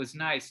 but it was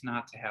nice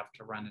not to have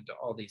to run into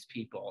all these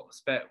people.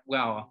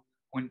 Well,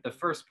 when the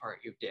first part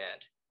you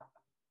did,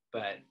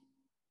 but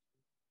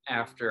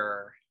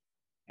after,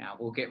 yeah,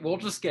 we'll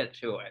just get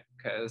to it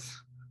because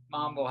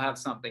Mom will have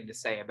something to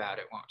say about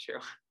it, won't you?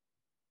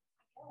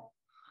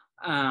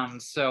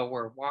 So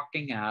we're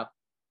walking up,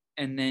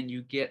 and then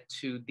you get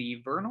to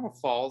the Vernal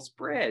Falls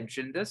Bridge,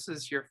 and this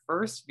is your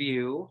first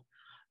view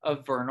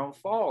of Vernal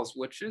Falls,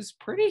 which is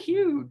pretty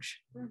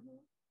huge.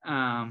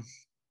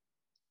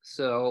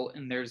 So,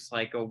 and there's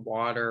like a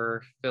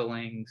water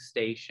filling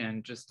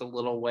station just a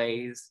little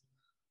ways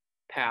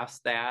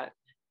past that,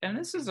 and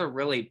this is a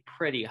really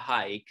pretty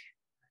hike.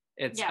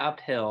 It's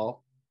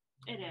uphill.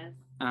 It is.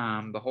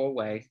 The whole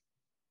way.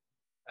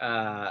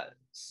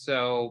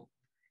 So,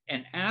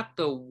 and at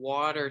the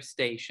water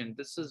station,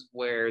 this is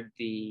where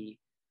the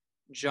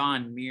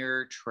John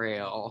Muir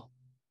Trail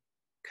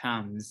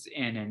comes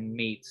in and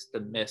meets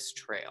the Mist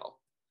Trail.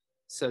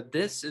 So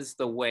this is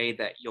the way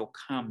that you'll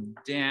come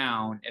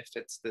down if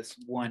it's this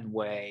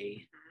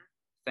one-way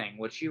thing,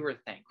 which you were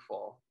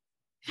thankful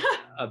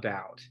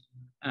about.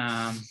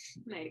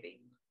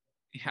 Maybe.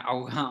 Yeah,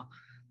 well,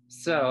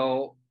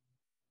 so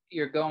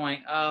you're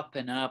going up,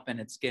 and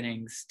it's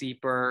getting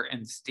steeper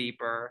and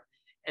steeper.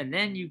 And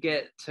then you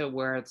get to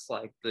where it's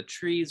like the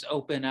trees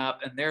open up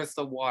and there's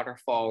the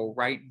waterfall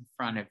right in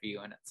front of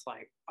you. And it's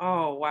like,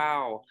 oh,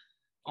 wow.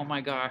 Oh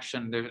my gosh.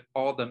 And there's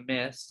all the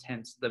mist,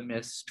 hence the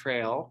Mist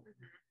Trail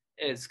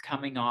is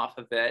coming off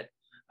of it.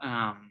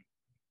 Now,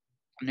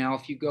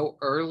 if you go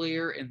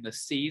earlier in the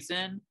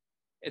season,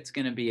 it's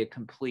going to be a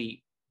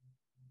complete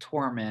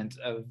torment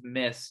of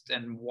mist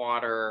and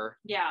water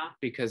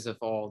because of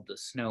all the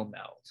snow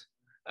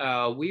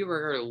melt. We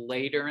were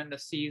later in the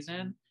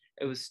season.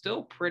 It was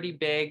still pretty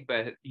big,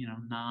 but,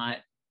 not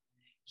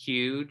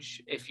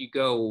huge. If you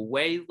go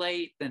way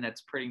late, then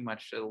it's pretty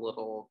much a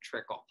little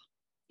trickle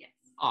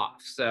off.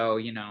 So,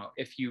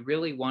 if you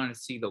really want to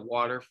see the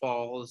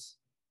waterfalls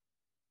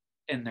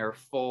in their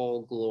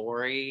full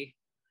glory,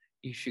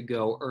 you should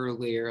go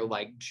earlier,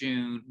 like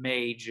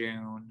May,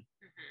 June,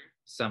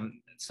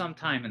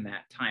 sometime in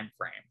that time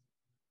frame.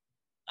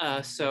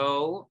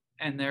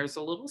 And there's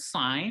a little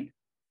sign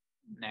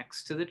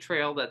next to the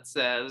trail that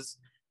says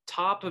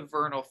top of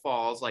Vernal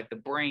Falls, like the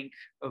brink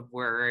of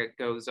where it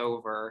goes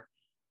over,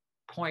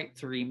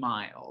 0.3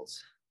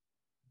 miles.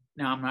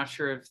 Now, I'm not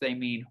sure if they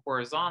mean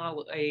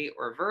horizontally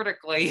or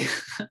vertically.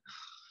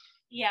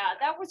 Yeah,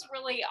 that was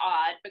really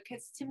odd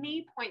because to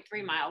me,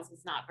 0.3 miles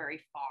is not very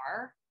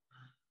far.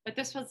 But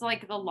this was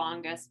like the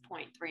longest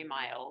 0.3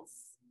 miles.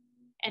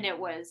 And it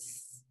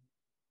was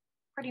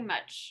pretty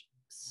much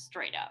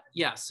straight up.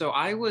 Yeah, so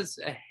I was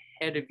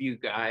ahead of you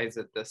guys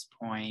at this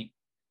point.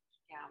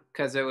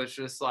 Because it was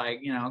just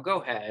like,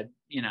 go ahead,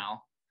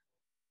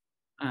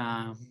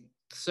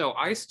 So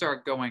I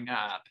start going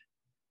up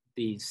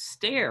these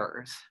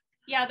stairs.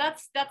 Yeah,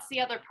 that's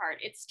the other part.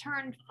 It's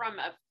turned from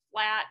a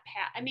flat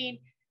path. I mean,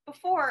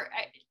 before,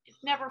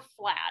 it's never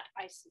flat,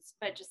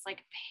 but just like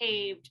a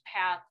paved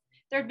path.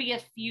 There'd be a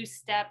few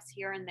steps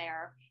here and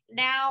there.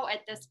 Now,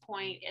 at this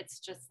point, it's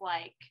just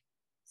like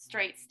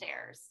straight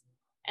stairs.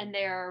 And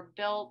they're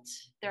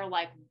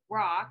like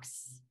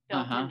rocks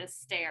built into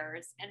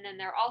stairs, and then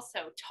they're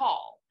also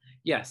tall.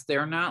 Yes,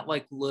 they're not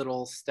like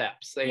little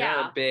steps. They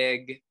are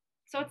big.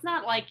 So it's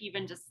not like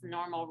even just the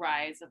normal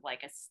rise of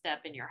like a step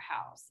in your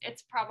house.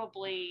 It's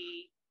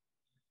probably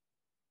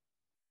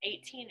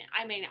 18.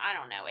 I mean, I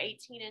don't know,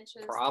 18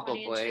 inches,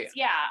 probably 20 inches.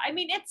 Yeah, I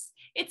mean,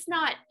 it's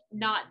not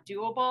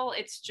doable.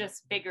 It's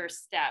just bigger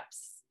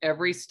steps.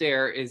 Every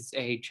stair is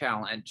a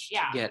challenge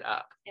to get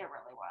up. It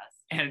really was.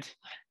 And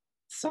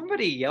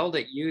somebody yelled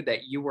at you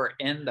that you were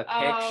in the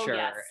picture.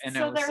 Yes. And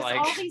so it was there's like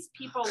all these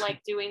people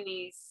like doing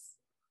these.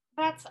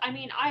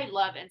 I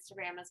love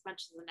Instagram as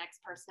much as the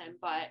next person,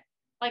 but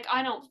like,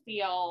 I don't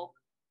feel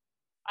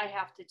I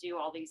have to do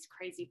all these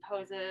crazy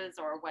poses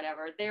or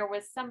whatever. There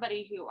was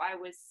somebody who I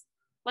was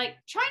like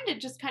trying to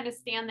just kind of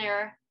stand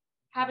there,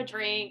 have a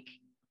drink,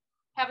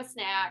 have a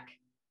snack,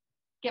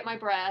 get my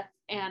breath.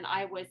 And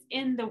I was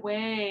in the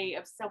way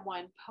of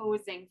someone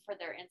posing for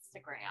their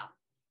Instagram.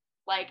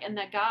 Like, and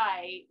the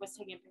guy was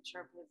taking a picture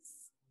of his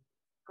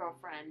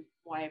girlfriend,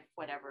 wife,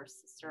 whatever,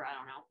 sister, I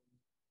don't know.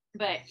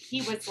 But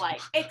he was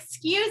like,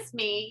 excuse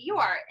me, you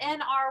are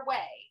in our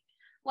way.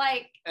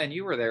 Like, and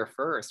you were there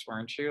first,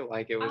 weren't you?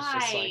 Like, it was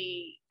just like,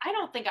 I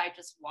don't think I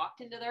just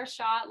walked into their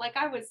shot. Like,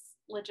 I was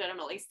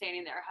legitimately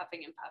standing there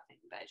huffing and puffing,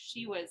 but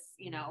she was,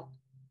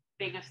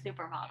 being a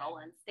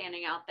supermodel and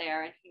standing out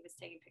there, and he was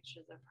taking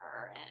pictures of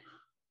her and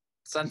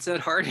Sunset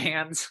Hard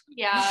Hands.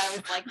 Yeah,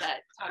 it was like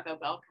that Taco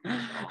Bell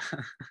commercial.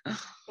 It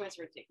was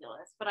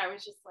ridiculous, but I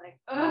was just like,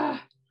 ugh.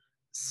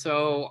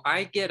 So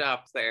I get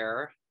up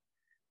there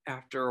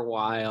after a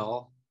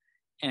while,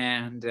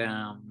 and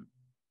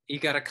you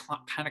got to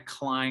kind of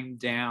climb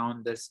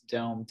down this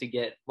dome to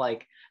get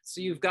like, so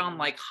you've gone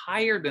like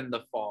higher than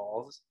the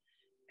falls,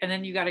 and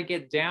then you got to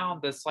get down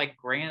this like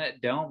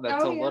granite dome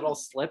that's a little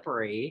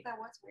slippery. That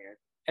was weird.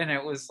 And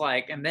it was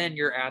like, and then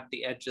you're at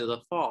the edge of the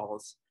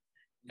falls.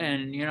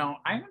 And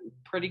I'm in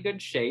pretty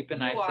good shape,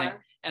 and I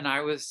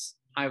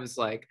was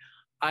like,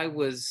 I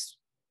was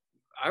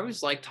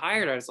like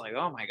tired. I was like,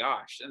 oh my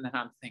gosh. And then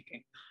I'm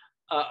thinking,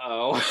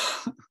 uh-oh.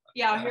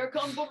 Yeah, here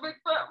comes the big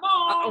fat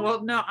mom.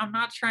 Well, no, I'm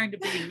not trying to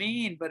be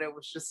mean, but it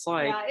was just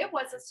like, yeah, it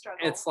was a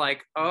struggle. It's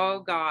like,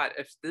 oh God,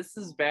 if this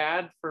is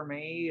bad for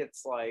me,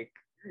 it's like,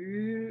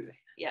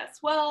 yes.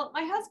 Well,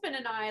 my husband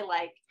and I,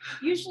 like,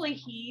 usually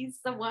he's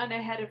the one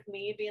ahead of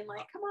me being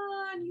like, come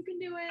on, you can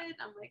do it.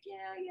 I'm like, yeah.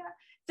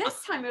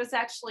 This time it was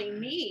actually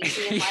me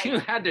being like, you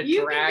had to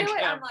you drag can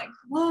do it. him. I'm like,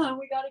 come on,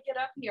 we got to get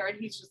up here. And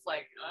he's just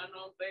like, I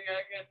don't think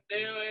I can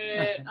do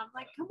it. I'm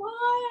like, come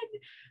on.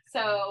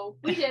 So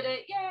we did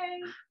it.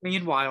 Yay.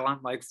 Meanwhile,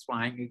 I'm like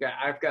spying.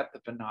 I've got the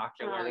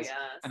binoculars,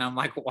 and I'm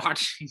like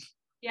watching.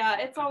 Yeah,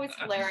 it's always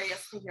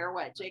hilarious to hear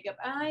what Jacob,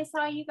 I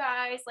saw you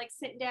guys like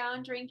sitting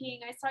down drinking.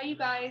 I saw you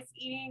guys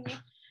eating,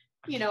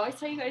 I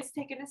saw you guys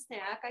taking a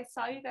snack. I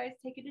saw you guys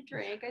taking a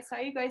drink. I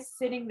saw you guys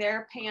sitting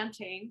there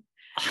panting.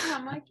 And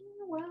I'm like,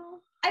 yeah,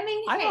 well, I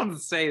mean, I don't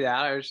say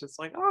that. I was just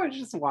like, oh, I was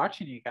just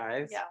watching you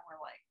guys. Yeah, we're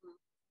like,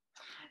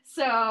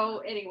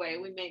 So anyway,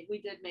 we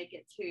did make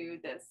it to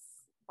this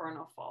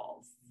Vernal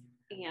Falls,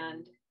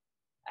 and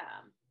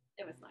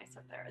it was nice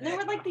up there. And there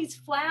were like these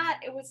flat,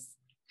 it was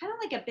kind of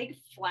like a big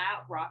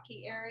flat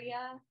rocky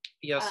area.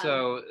 Yeah,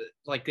 so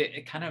like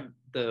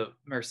the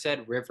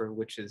Merced River,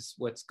 which is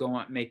what's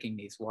making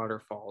these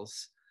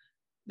waterfalls.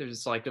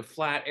 There's like a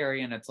flat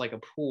area, and it's like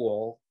a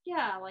pool.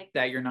 Yeah, like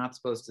that you're not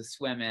supposed to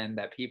swim in,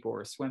 that people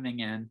are swimming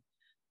in.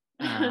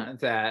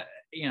 That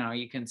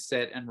you can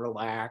sit and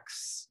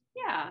relax.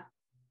 Yeah.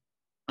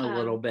 A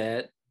little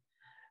bit.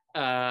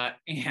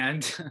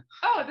 And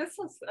this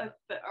was what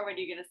are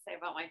you gonna say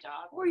about my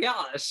job? Well,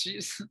 yeah,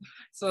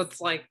 so it's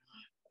like,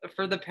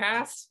 for the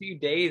past few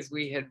days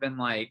we had been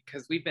like,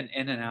 because we've been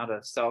in and out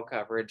of cell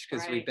coverage,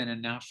 because we've been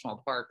in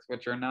national parks,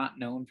 which are not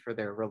known for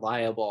their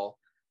reliable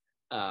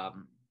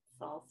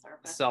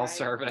cell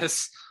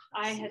service.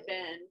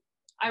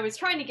 I was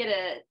trying to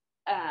get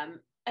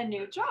a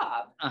new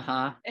job.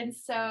 And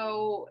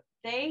so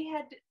they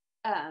had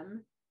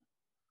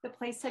the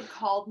place had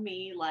called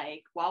me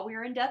like while we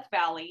were in Death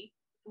Valley,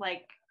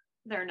 like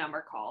their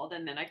number called,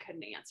 and then I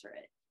couldn't answer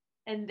it.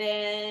 And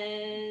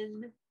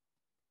then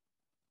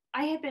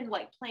I had been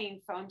like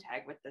playing phone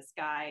tag with this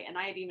guy, and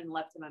I had even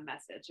left him a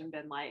message and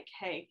been like,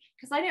 hey,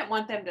 because I didn't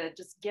want them to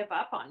just give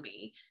up on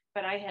me,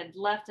 but I had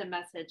left a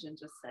message and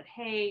just said,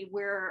 hey,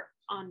 we're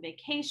on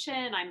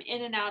vacation. I'm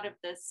in and out of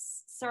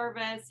this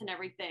service and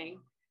everything.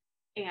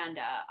 And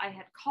I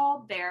had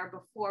called there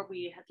before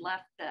we had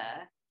left the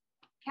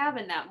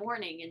cabin that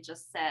morning and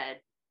just said,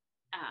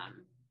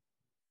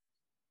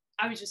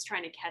 I was just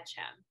trying to catch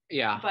him.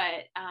 Yeah.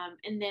 But,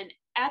 and then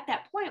at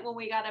that point, when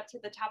we got up to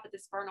the top of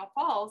this Vernal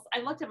Falls,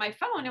 I looked at my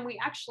phone and we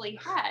actually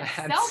had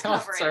cell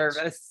coverage.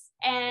 Service.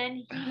 And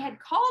he had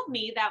called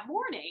me that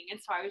morning.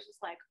 And so I was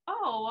just like,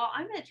 oh, well,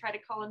 I'm going to try to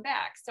call him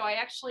back. So I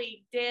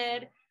actually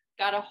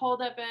got a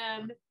hold of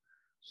him.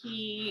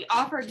 He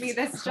offered me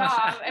this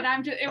job.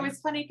 And it was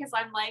funny because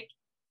I'm like,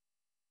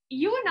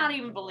 you would not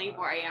even believe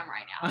where I am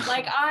right now.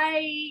 Like,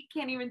 I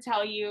can't even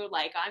tell you,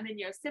 like, I'm in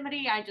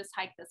Yosemite. I just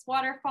hiked this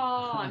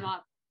waterfall. I'm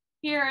up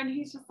here. And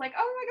he's just like,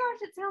 oh my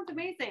gosh, it sounds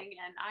amazing.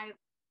 And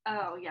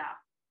oh yeah,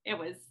 it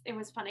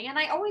was funny. And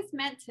I always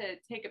meant to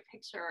take a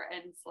picture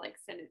and like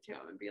send it to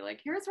him and be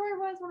like, here's where I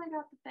was when I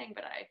got the thing.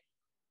 But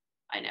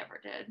I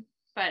never did.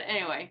 But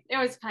anyway, it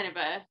was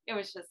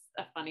just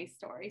a funny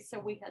story. So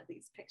we had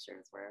these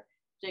pictures where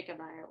Jacob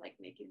and I are like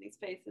making these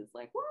faces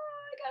like, whoa,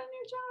 I got a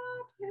new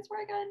job. Here's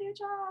where I got a new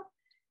job.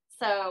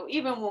 So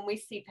even when we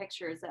see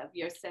pictures of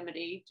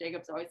Yosemite,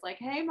 Jacob's always like,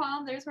 hey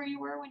mom, there's where you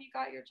were when you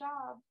got your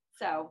job.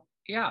 So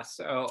yeah,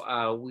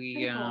 so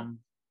we cool.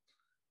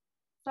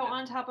 So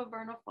on top of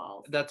Vernal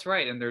Falls. That's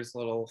right. And there's a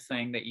little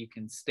thing that you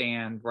can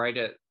stand right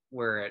at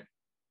where it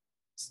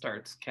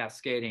starts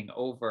cascading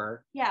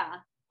over. Yeah.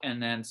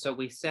 And then so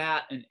we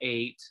sat and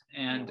ate,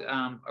 and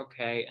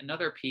okay,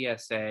 another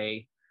PSA.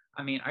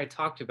 I mean, I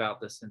talked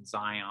about this in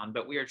Zion,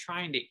 but we are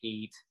trying to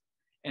eat,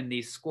 and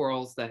these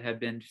squirrels that have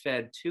been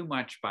fed too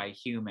much by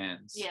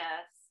humans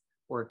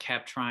were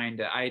kept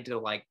I had to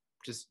like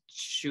just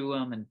shoo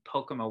them and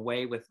poke them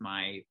away with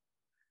my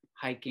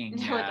hiking.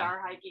 With our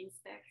hiking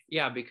stick.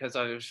 Yeah, because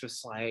I was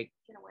just like,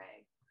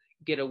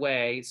 get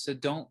away. So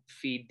don't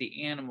feed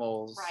the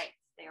animals. Right.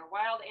 They are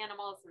wild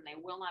animals, and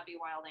they will not be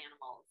wild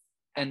animals.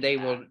 And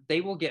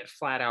they will get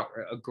flat out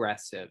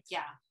aggressive.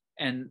 Yeah.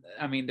 And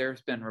I mean,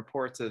 there's been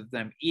reports of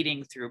them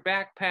eating through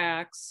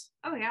backpacks.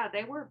 Oh yeah,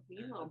 they were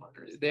mean little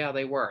buggers. Yeah,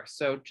 they were.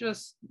 So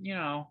just,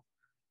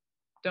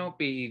 don't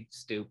be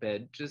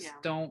stupid. Just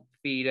don't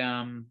feed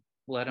them.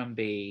 Let them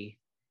be.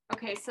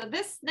 Okay, so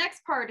this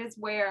next part is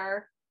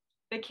where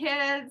the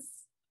kids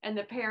and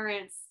the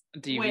parents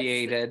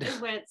deviated,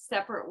 went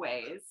separate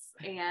ways.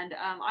 And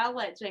I'll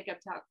let Jacob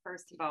talk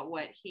first about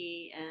what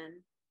he and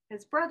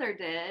his brother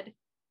did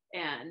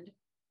and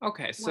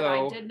what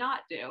I did not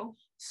do.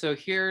 So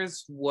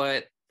here's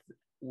what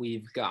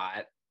we've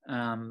got.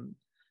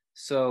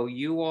 So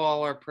you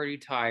all are pretty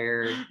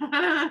tired.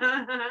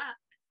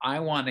 I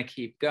want to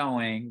keep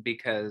going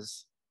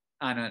because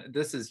I'm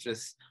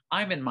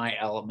in my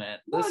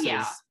element. Well,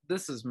 yeah.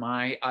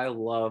 I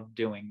love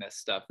doing this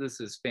stuff. This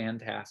is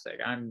fantastic.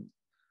 I'm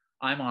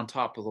on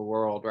top of the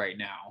world right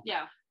now.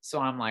 Yeah. So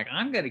I'm like,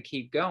 I'm going to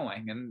keep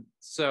going. And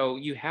so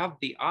you have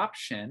the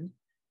option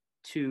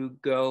to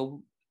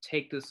go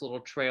take this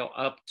little trail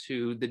up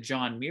to the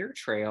John Muir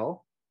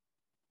Trail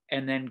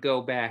and then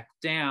go back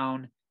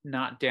down,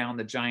 not down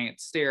the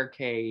giant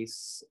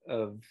staircase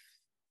of,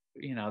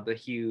 the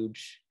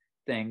huge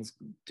things,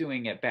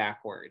 doing it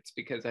backwards,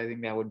 because I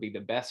think that would be the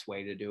best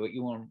way to do it.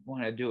 You won't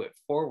want to do it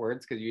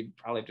forwards because you'd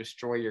probably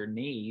destroy your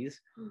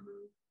knees.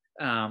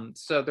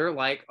 So they're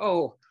like,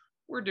 oh,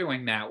 we're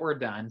doing that. We're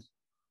done.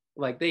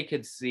 Like, they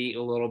could see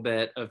a little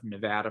bit of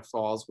Nevada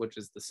Falls, which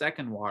is the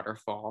second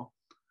waterfall.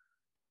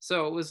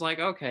 So it was like,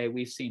 okay,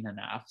 we've seen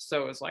enough.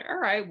 So it was like, all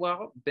right,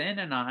 well, Ben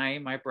and I,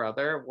 my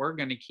brother, we're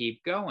going to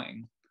keep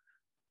going.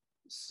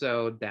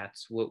 So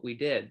that's what we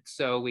did.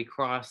 So we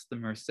crossed the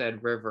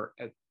Merced River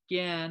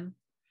again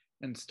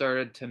and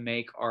started to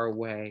make our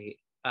way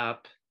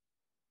up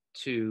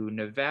to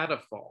Nevada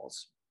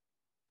Falls.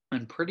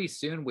 And pretty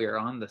soon we were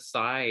on the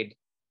side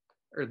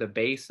or the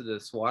base of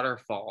this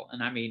waterfall.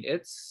 And I mean,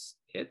 it's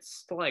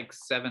like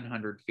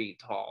 700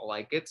 feet tall.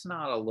 Like, it's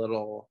not a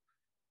little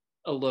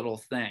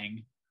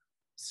thing.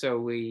 So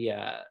we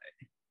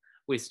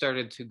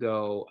started to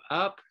go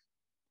up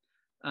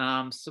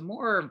some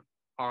more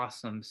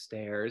awesome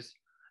stairs.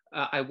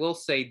 I will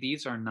say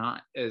these are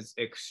not as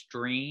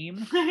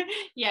extreme.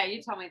 Yeah,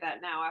 you tell me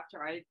that now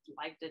after I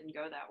didn't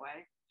go that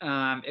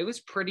way. It was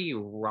pretty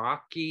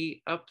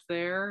rocky up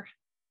there.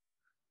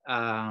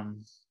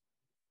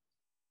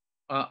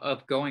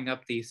 Of going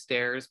up these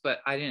stairs, but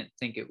I didn't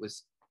think it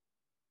was.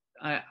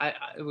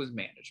 It was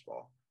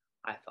manageable.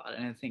 I thought.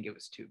 I didn't think it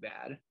was too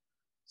bad.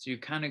 So you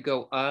kind of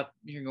go up.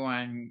 You're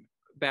going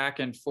back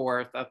and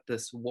forth up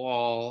this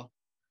wall,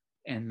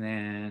 and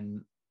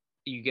then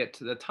you get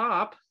to the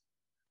top,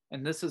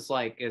 and this is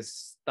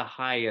the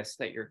highest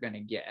that you're going to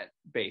get,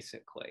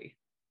 basically.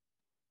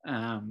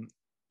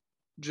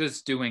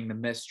 Just doing the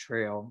mist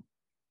trail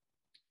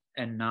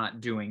and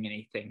not doing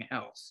anything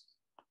else.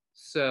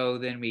 So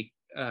then we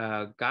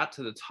got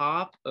to the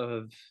top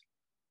of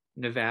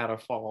Nevada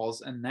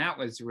Falls, and that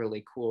was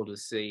really cool to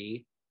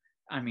see.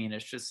 I mean,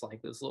 it's just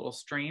like this little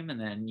stream, and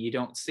then you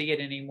don't see it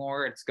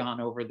anymore. It's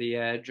gone over the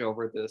edge,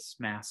 over this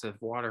massive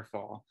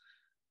waterfall.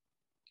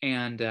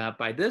 And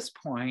by this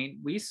point,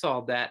 we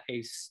saw that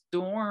a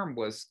storm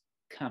was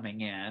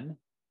coming in,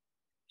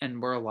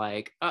 and we're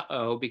like,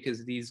 uh-oh,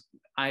 because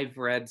I've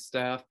read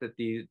stuff that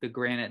the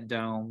granite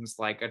domes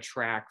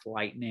attract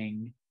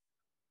lightning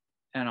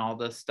and all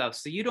this stuff.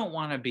 So you don't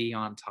want to be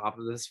on top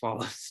of this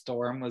while a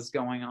storm was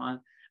going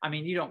on. I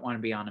mean, you don't want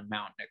to be on a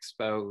mountain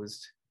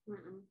exposed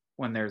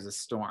when there's a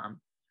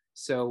storm.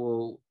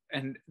 So,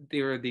 and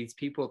there are these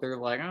people, they're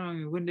like,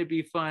 oh, wouldn't it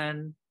be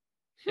fun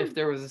if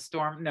there was a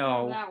storm?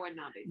 No, that would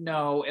not be fun.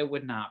 No, it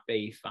would not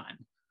be fun.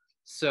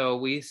 So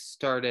we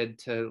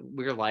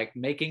were like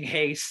making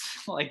haste,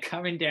 like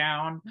coming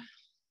down,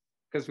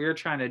 because we were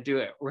trying to do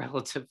it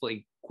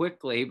relatively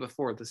quickly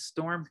before the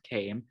storm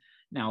came.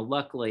 Now,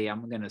 luckily,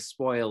 I'm going to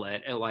spoil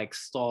it. It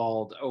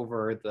stalled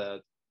over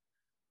the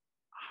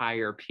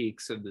higher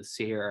peaks of the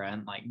Sierra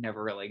and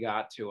never really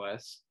got to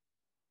us.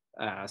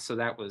 So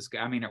that was,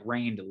 I mean, it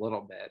rained a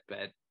little bit,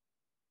 but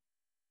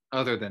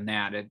other than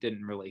that, it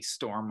didn't really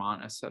storm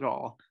on us at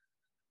all.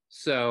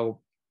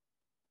 So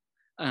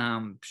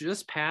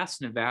just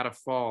past Nevada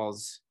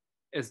Falls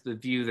is the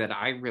view that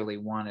I really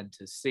wanted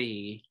to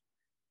see.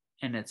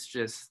 And it's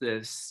just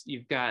this,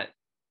 you've got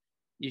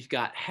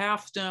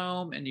Half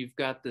Dome, and you've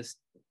got this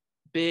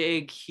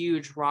big,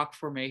 huge rock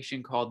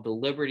formation called the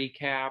Liberty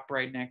Cap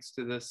right next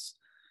to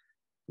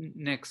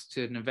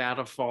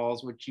Nevada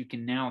Falls, which you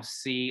can now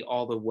see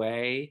all the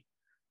way,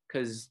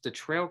 because the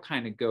trail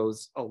kind of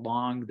goes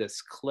along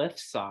this cliff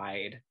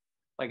side,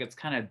 like it's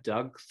kind of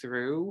dug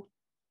through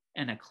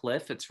in a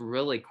cliff. It's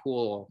really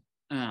cool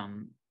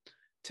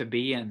to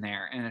be in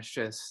there, and it's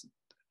just,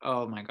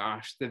 oh my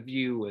gosh, the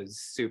view was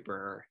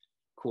super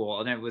cool.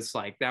 And it was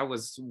that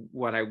was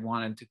what I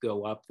wanted to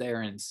go up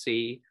there and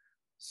see.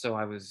 So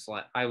I was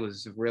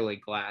really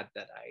glad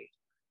that I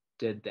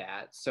did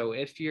that. So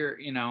if you're,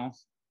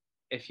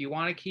 if you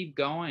want to keep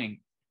going,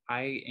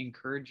 I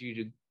encourage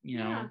you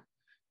to,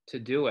 to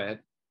do it,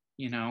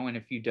 and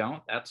if you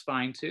don't, that's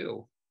fine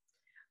too.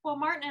 Well,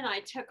 Martin and I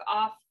took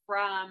off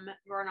from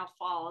Vernal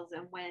Falls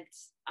and went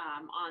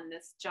on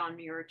this John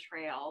Muir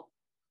Trail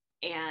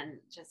and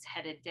just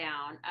headed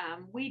down.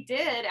 We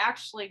did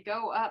actually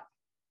go up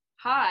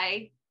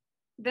high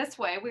this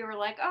way. We were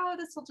like, oh,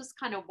 this will just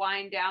kind of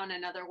wind down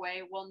another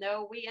way. Well,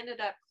 no, we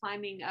ended up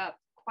climbing up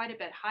quite a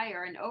bit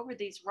higher and over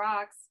these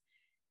rocks.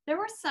 There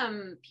were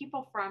some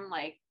people from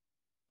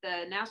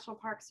the National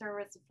Park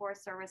Service, the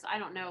Forest Service, I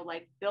don't know,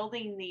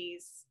 building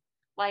these,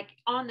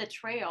 on the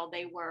trail.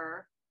 They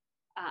were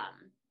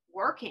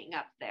working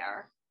up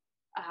there,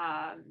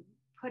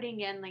 putting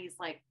in these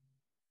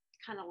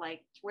kind of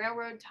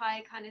railroad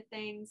tie kind of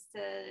things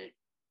to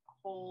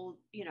hold,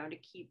 to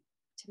keep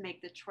to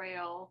make the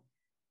trail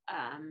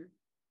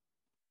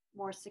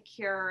more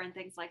secure and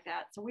things like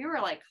that. So we were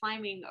like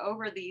climbing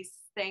over these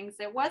things.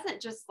 It wasn't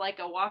just like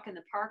a walk in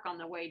the park on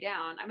the way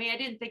down. I mean, I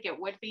didn't think it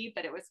would be,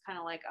 but it was kind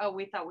of like, oh,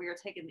 we thought we were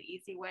taking the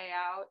easy way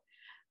out.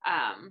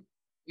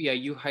 Yeah,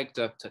 you hiked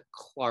up to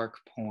Clark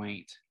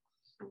Point.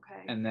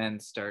 Okay. And then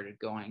started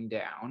going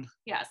down.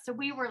 Yeah, so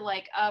we were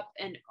like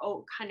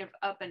kind of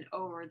up and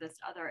over this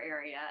other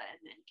area and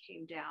then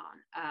came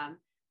down.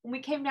 When we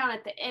came down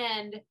at the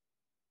end,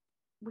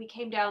 we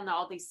came down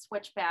all these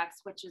switchbacks,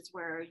 which is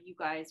where you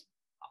guys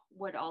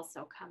would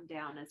also come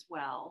down as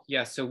well.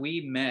 Yeah, so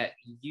we met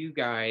you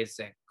guys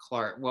at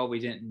Clark. Well, we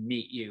didn't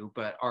meet you,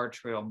 but our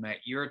trail met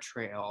your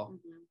trail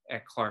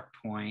at Clark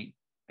Point,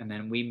 and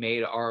then we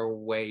made our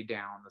way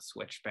down the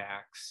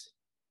switchbacks.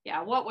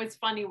 Yeah, what was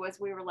funny was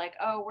we were like,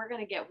 oh, we're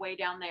going to get way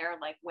down there,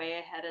 like way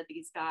ahead of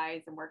these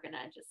guys, and we're going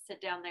to just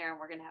sit down there and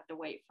we're going to have to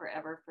wait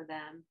forever for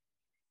them.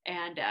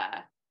 And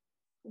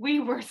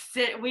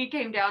we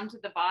came down to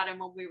the bottom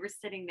when we were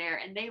sitting there,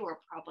 and they were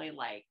probably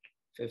like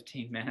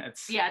 15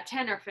 minutes. Yeah,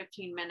 10 or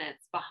 15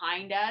 minutes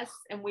behind us.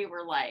 And we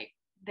were like,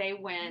 they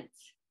went,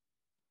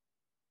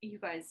 you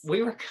guys.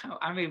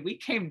 We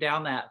came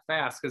down that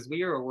fast because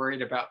we were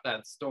worried about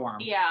that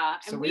storm. Yeah.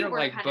 So we were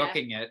like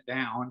booking it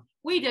down.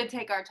 We did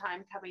take our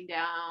time coming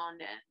down,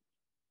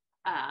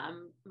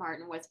 and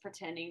Martin was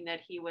pretending that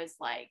he was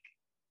like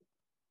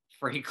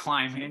free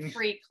climbing.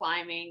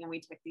 And we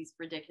took these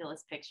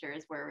ridiculous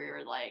pictures where we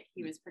were like,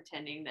 he was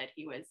pretending that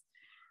he was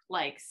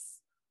like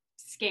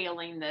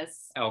scaling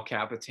this El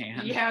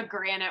Capitan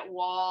granite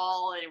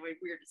wall, and we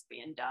were just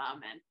being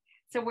dumb. And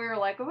so we were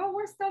like, well,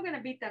 we're still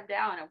gonna beat them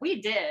down, and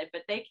we did,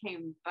 but they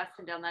came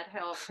busting down that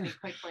hill pretty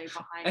quickly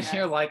behind us. And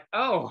you're like,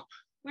 oh,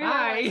 we were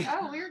like,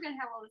 oh, we were gonna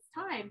have all this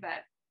time,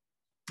 but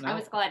I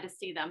was glad to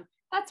see them.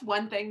 That's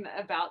one thing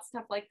about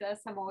stuff like this.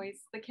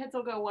 The kids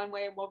will go one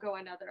way and we'll go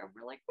another, and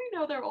we're like, we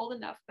know they're old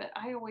enough, but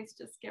I always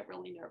just get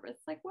really nervous,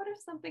 like, what if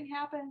something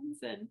happens?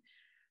 And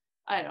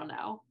I don't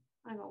know,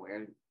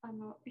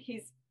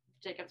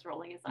 Jacob's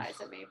rolling his eyes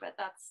at me, but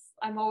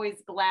I'm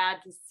always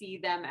glad to see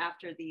them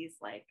after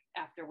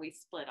we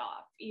split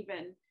off,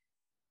 even.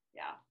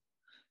 Yeah.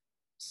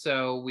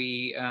 So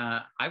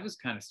I was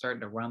kind of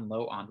starting to run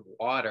low on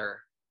water,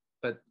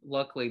 but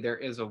luckily there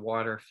is a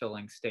water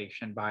filling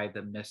station by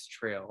the Mist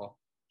Trail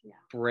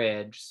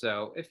bridge.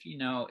 So if you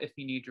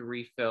need to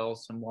refill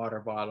some water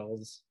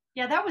bottles.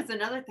 Yeah, that was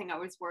another thing I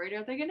was worried.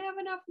 Are they going to have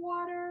enough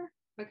water?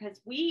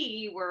 Because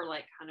we were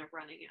like kind of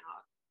running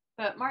out.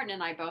 But Martin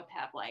and I both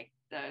have like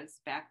those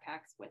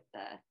backpacks with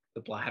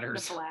the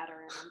bladders. The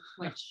bladder in them,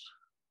 which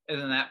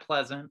isn't that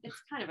pleasant?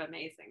 It's kind of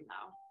amazing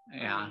though.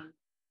 Yeah. I mean,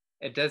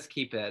 it does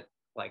keep it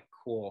like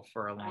cool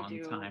for a long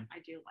time. I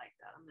do like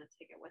that. I'm gonna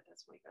take it with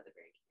us when we go to the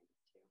Grand Canyon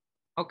too.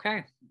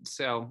 Okay.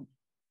 So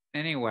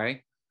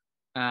anyway,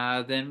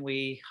 then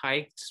we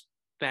hiked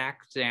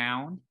back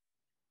down,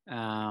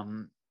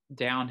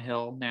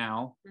 downhill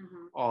now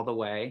all the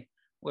way,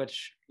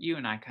 which you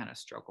and I kind of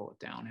struggle with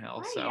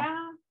downhill. So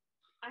yeah.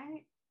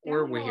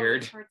 We're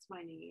weird. Hurts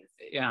my knees.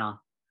 Yeah.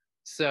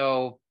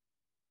 So.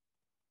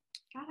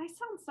 God, I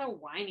sound so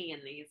whiny in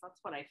these. That's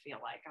what I feel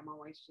like. I'm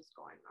always just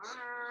going,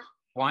 Arr.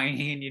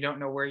 Whiny, and you don't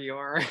know where you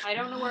are. I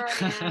don't know where I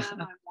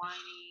am. I'm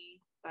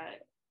whiny,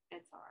 but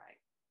it's all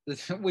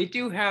right. We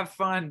do have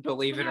fun,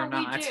 believe it or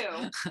not. We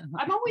do.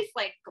 I'm always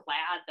like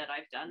glad that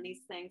I've done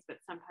these things, but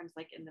sometimes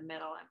like in the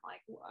middle, I'm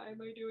like, why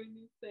am I doing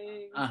these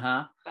things?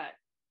 But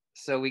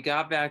so we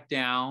got back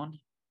down.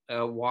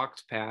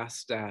 Walked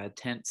past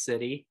Tent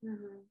City,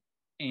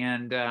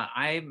 and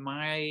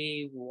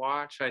my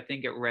watch, I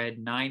think it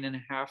read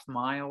 9.5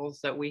 miles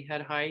that we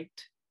had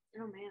hiked.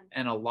 Oh man!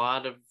 And a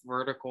lot of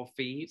vertical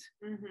feet.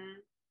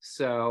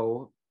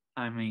 So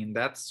I mean,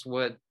 that's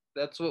what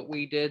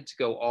we did to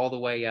go all the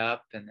way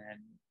up and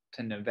then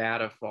to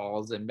Nevada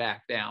Falls and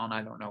back down.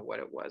 I don't know what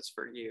it was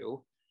for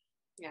you.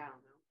 Yeah, I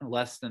don't know.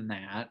 Less than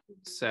that.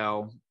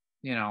 So.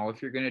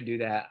 If you're going to do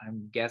that,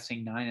 I'm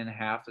guessing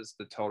 9.5 is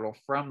the total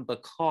from the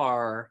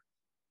car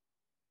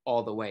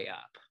all the way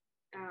up.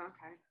 Oh,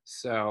 okay.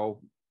 So,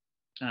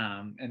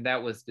 and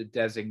that was the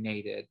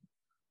designated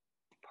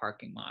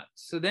parking lot.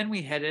 So then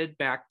we headed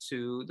back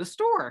to the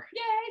store.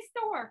 Yay,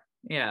 store.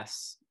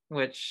 Yes.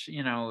 Which,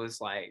 was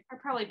like. I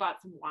probably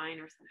bought some wine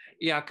or something.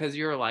 Yeah, because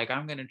you're like,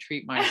 I'm going to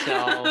treat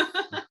myself.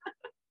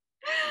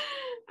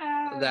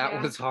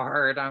 That was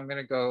hard. I'm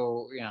going to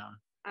go,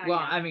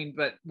 I mean,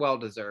 but well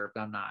deserved.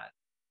 I'm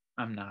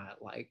not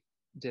like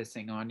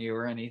dissing on you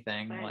or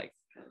anything. Thanks, like,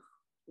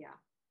 yeah,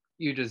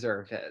 you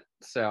deserve it.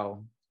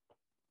 So,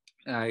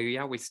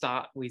 we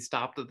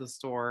stopped at the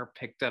store,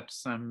 picked up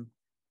some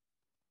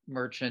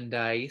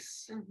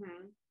merchandise,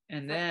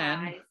 and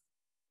then,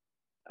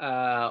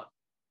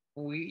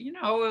 we,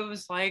 it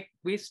was like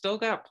we still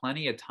got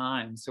plenty of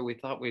time, so we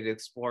thought we'd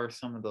explore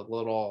some of the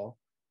little,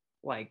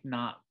 like,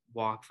 not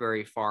walk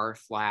very far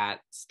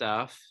flat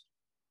stuff.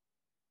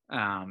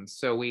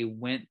 So we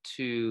went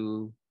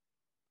to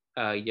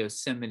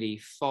Yosemite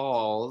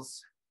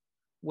Falls,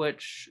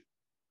 which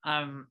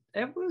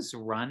it was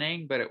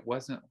running, but it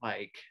wasn't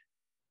like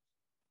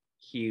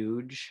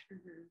huge.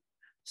 Mm-hmm.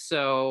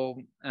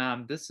 So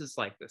this is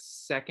like the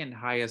second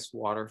highest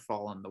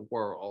waterfall in the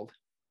world,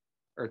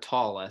 or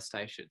tallest,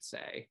 I should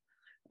say.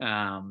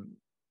 And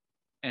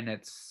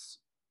it's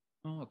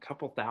a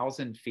couple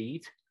thousand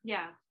feet.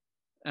 Yeah.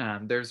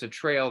 There's a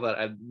trail that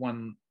I'd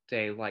one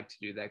day like to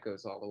do that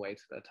goes all the way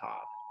to the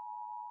top.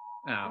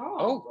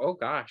 Oh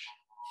gosh.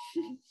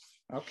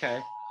 Okay.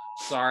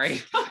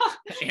 Sorry.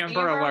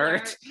 Amber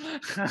alert.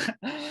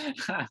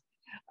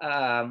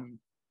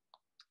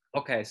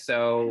 Okay,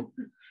 so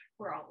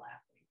we're all laughing.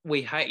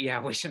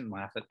 We shouldn't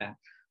laugh at that.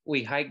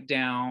 We hiked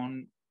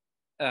down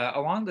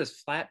along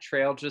this flat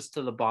trail just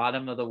to the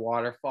bottom of the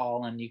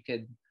waterfall, and you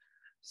could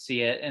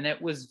see it. And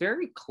it was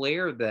very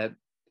clear that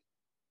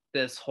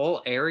this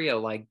whole area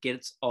like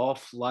gets all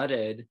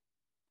flooded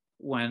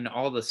when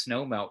all the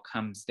snow melt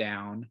comes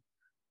down.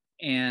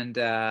 And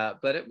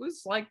but it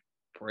was like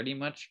pretty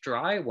much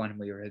dry when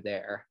we were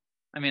there.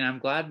 I mean, I'm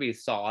glad we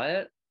saw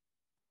it.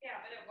 Yeah,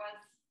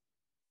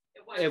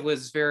 but it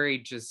was very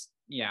just,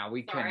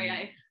 we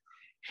sorry,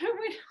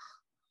 couldn't.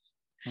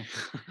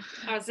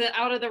 I was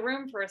out of the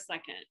room for a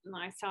second and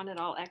I sounded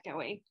all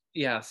echoey.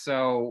 Yeah,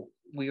 so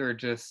we were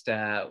just,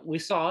 we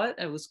saw it.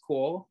 It was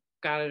cool.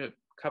 Got a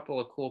couple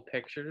of cool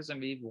pictures and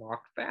we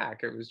walked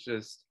back. It was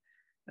just,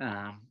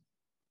 it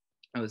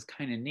was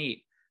kind of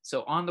neat.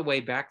 So on the way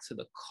back to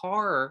the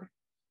car,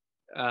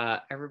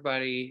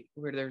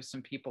 there's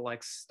some people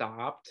like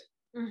stopped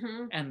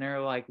and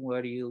they're like,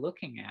 what are you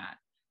looking at?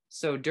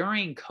 So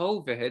during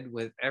COVID,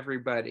 with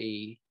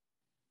everybody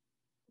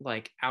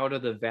like out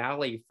of the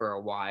valley for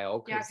a while,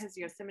 because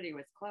Yosemite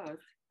was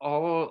closed,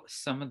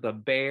 some of the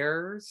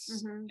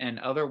bears and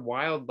other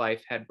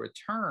wildlife had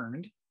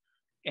returned,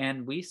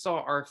 and we saw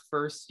our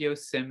first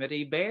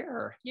Yosemite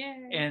bear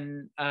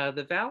in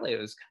the valley. It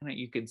was kind of,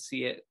 you could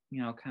see it,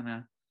 kind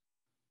of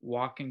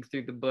walking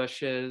through the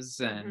bushes,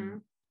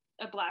 and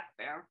a black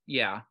bear.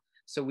 Yeah,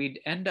 so we'd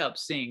end up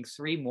seeing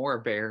 3 more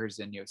bears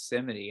in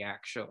Yosemite,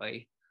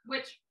 actually.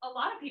 Which a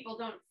lot of people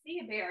don't see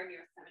a bear in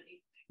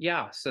Yosemite.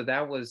 Yeah, so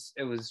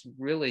it was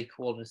really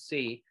cool to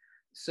see.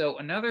 So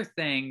another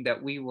thing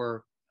that we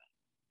were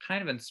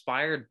kind of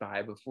inspired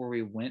by before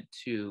we went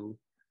to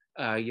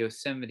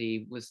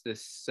Yosemite was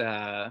this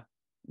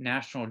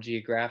National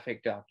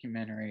Geographic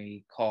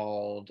documentary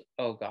called,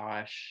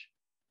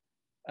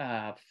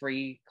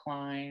 Free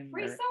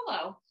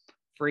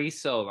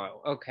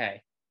Solo.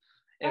 Okay.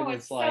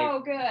 It's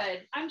so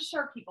good. I'm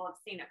sure people have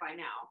seen it by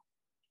now.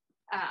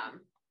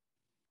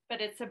 But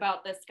it's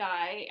about this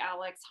guy,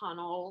 Alex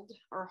Honnold,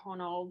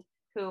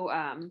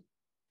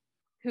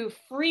 who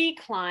free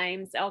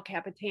climbs El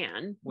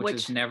Capitan, which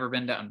has never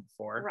been done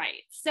before.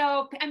 Right.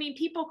 So, I mean,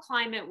 people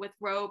climb it with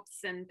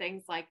ropes and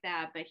things like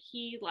that, but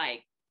he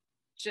like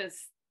just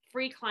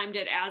free climbed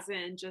it, as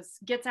in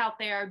just gets out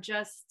there,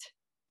 just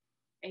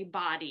a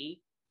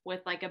body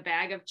with like a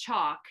bag of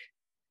chalk.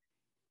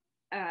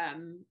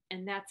 And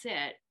that's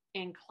it.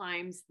 And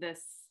climbs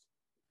this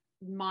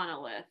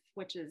monolith,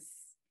 which is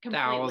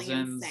completely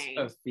thousands insane.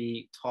 Of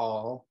feet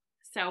tall.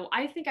 So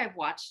I think I've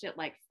watched it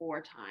like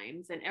 4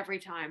 times, and every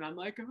time I'm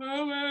like,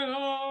 oh my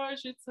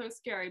gosh, it's so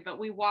scary. But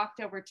we walked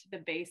over to the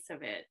base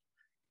of it,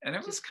 and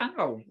it was kind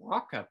of a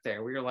walk up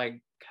there. We were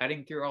like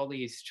cutting through all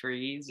these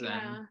trees.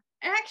 And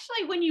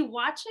actually, when you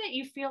watch it,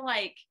 you feel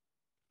like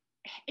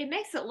it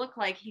makes it look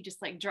like he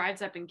just like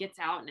drives up and gets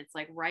out and it's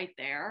like right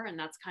there, and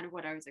that's kind of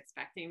what I was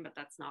expecting, but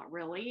that's not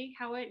really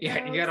how it goes.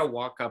 You gotta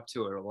walk up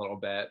to it a little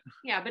bit.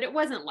 Yeah, but it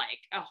wasn't like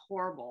a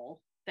horrible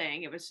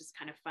thing. It was just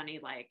kind of funny,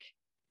 like,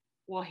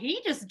 well,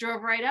 he just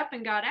drove right up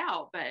and got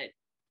out, but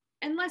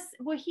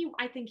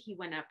I think he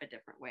went up a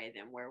different way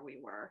than where we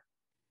were.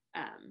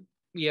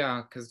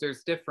 Because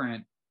there's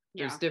different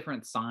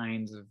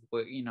signs of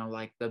what,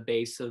 like the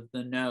base of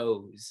the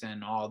nose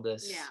and all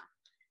this.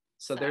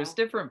 So there's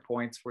different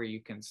points where you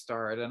can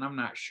start, and I'm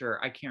not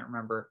sure, I can't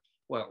remember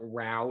what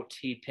route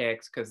he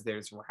picks, because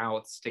there's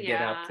routes to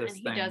get up this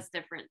thing. He does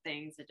different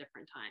things at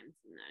different times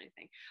and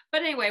anything.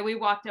 But anyway, we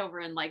walked over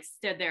and like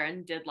stood there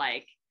and did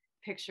like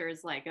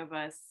pictures like of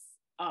us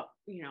up,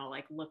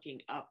 like looking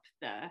up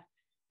the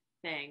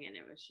thing, and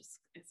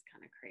it's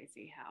kind of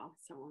crazy how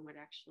someone would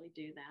actually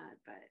do that.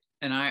 But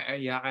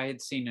I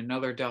had seen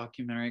another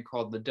documentary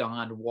called The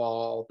Dawn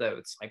Wall, that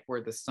it's like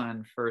where the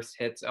sun first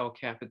hits El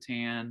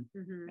Capitan,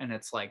 and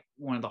it's like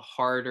one of the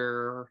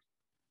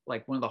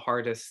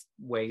hardest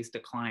ways to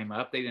climb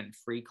up. They didn't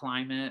free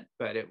climb it,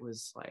 but it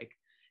was like,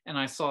 and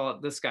I saw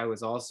this guy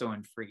was also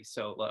in free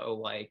solo,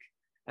 like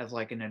as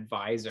like an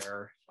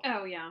advisor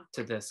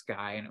to this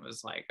guy, and I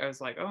was like,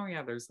 oh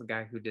yeah, there's the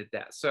guy who did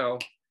that. So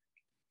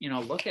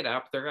look it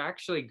up. They're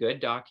actually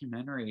good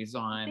documentaries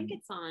on. I think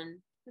it's on.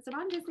 Is it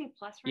on Disney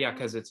Plus right now?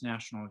 Because it's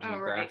National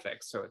Geographic,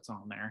 right. So it's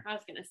on there. I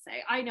was gonna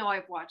say, I know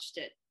I've watched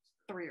it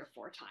 3 or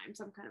 4 times.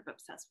 I'm kind of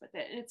obsessed with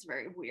it, and it's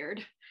very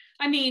weird.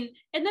 I mean,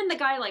 and then the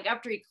guy, like,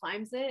 after he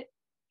climbs it,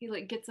 he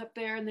like gets up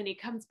there and then he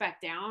comes back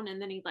down, and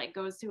then he like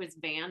goes to his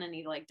van and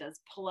he like does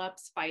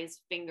pull-ups by his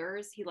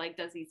fingers. He like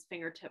does these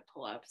fingertip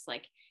pull-ups.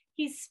 Like,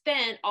 he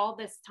spent all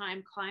this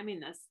time climbing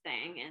this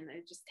thing, and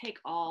they just take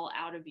all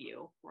out of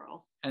you,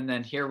 Will. And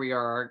then here we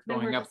are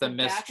going up the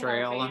mist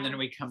trail, and then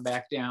we come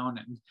back down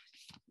and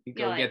we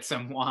go get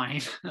some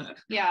wine.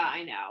 Yeah,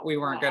 I know. We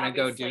weren't going to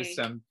go do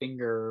some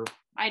finger.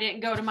 I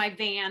didn't go to my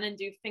van and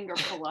do finger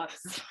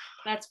pull-ups.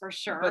 That's for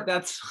sure.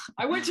 But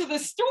I went to the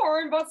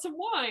store and bought some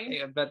wine.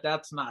 Yeah, but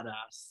that's not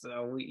us.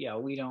 So we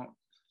don't.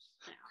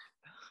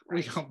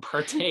 We don't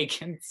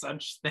partake in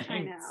such things. I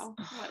know,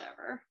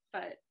 whatever.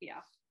 But yeah.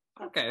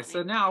 Okay, funny.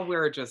 So now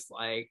we're just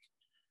like,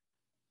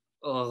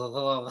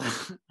 ugh.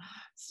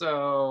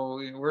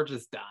 So we're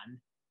just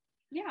done.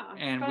 Yeah,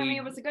 and I mean,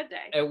 it was a good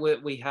day.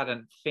 We had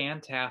a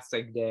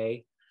fantastic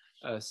day.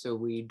 So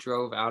we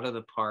drove out of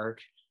the park,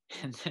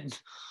 and then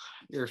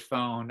your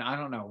phone, I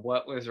don't know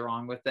what was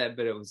wrong with it,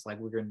 but it was like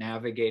we were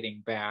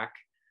navigating back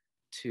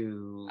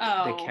to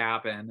the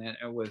cabin, and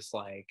it was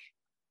like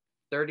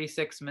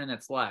 36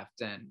 minutes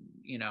left, and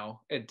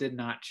it did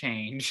not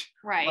change.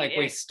 Right. Like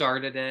we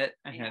started it,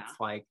 and it's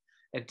like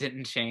it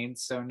didn't change.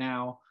 So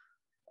now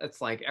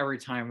it's like every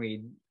time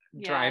we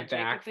drive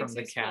back from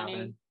the cabin,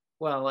 funny.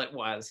 Well, it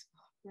was.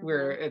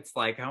 It's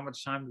like, how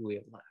much time do we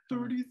have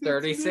left?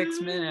 36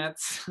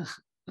 minutes.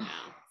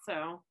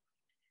 So,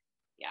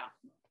 yeah.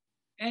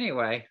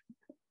 Anyway,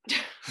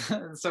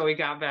 so we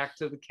got back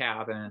to the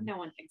cabin. No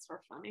one thinks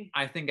we're funny.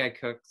 I think I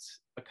cooked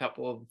a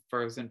couple of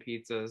frozen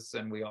pizzas,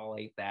 and we all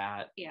ate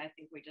that. Yeah, I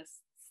think we just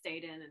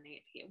stayed in and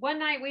ate pizza. One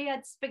night we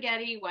had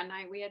spaghetti. One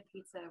night we had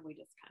pizza. We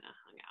just kind of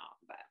hung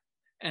out.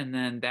 And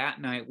then that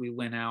night we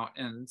went out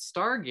and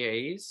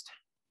stargazed.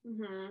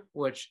 Mm-hmm.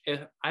 Which if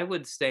I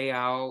would stay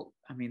out,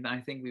 I mean,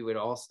 I think we would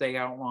all stay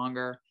out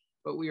longer,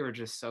 but we were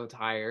just so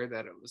tired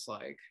that it was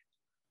like,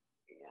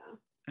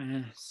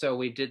 yeah. So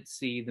we did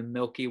see the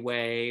Milky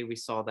Way. We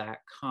saw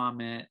that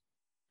comet,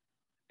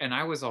 and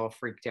I was all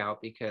freaked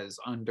out because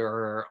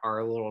under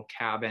our little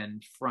cabin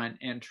front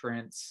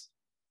entrance,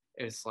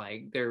 it's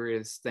like there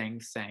is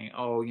things saying,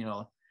 oh,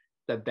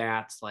 the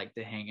bats like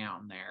to hang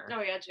out in there.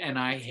 Oh yeah, and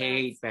I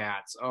hate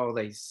bats. Oh,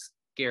 they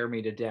scare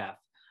me to death.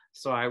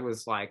 So I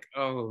was like,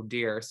 oh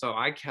dear. So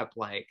I kept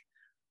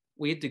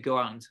we had to go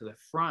out into the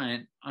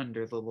front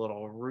under the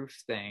little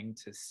roof thing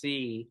to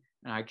see.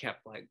 And I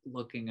kept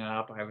looking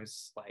up. I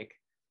was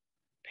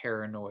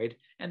paranoid.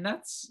 And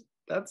that's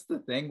the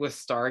thing with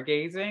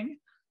stargazing,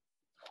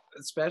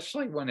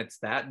 especially when it's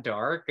that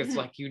dark. It's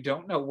like, you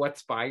don't know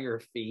what's by your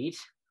feet.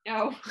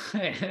 Oh.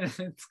 And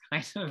it's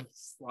kind of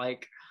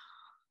like,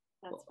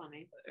 that's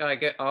funny.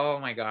 Oh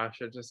my gosh,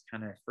 it just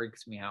kind of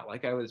freaks me out.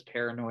 I was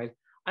paranoid.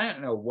 I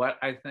don't know what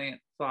I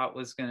thought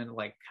was going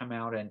to come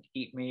out and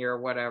eat me or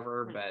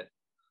whatever, but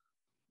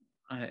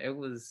it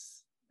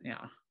was,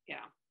 yeah,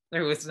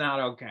 it was not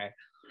okay.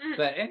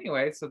 But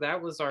anyway, so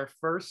that was our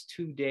first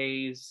 2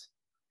 days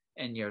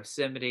in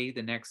Yosemite.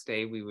 The next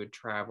day we would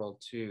travel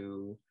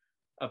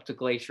up to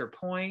Glacier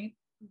Point,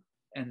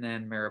 and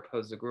then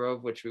Mariposa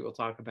Grove, which we will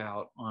talk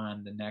about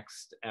on the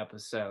next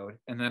episode.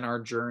 And then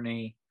our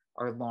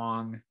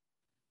long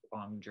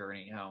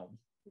journey home.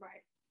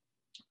 Right.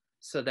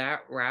 So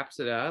that wraps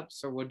it up.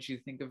 So what did you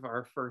think of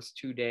our first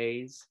 2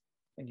 days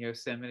in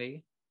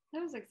Yosemite?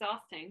 That was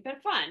exhausting,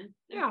 but fun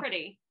and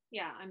pretty.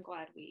 Yeah, I'm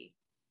glad we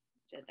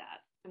did that.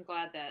 I'm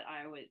glad that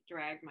I would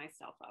drag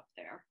myself up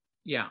there.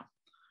 Yeah.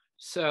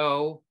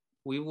 So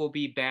we will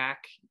be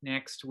back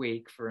next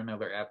week for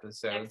another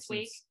episode. Next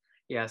week?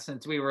 Yeah,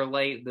 since we were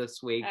late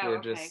this week, I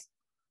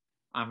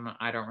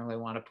don't really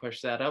want to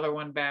push that other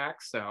one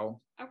back. So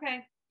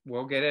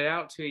we'll get it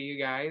out to you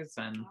guys.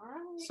 And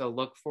so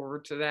look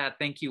forward to that.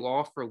 Thank you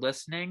all for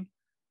listening,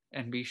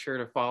 and be sure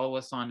to follow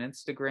us on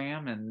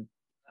Instagram and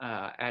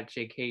at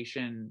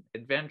Jacation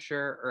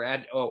Adventure, or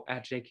at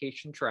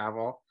Jacation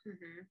Travel,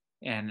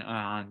 and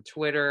on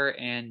Twitter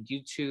and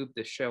YouTube.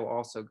 The show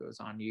also goes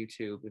on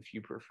YouTube if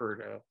you prefer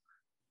to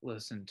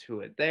listen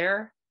to it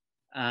there.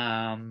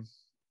 And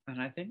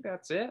I think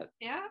that's it.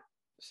 Yeah.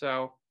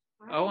 So,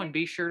 and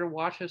be sure to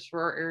watch us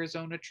for our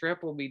Arizona trip.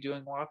 We'll be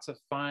doing lots of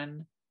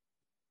fun,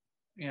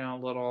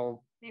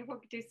 little. Maybe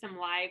we'll do some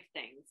live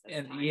things.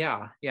 And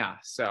time. Yeah.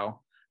 So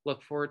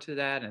look forward to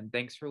that, and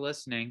thanks for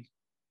listening.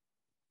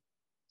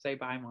 Say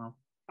bye, Mom.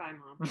 Bye,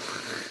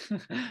 Mom.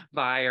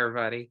 Bye,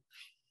 everybody.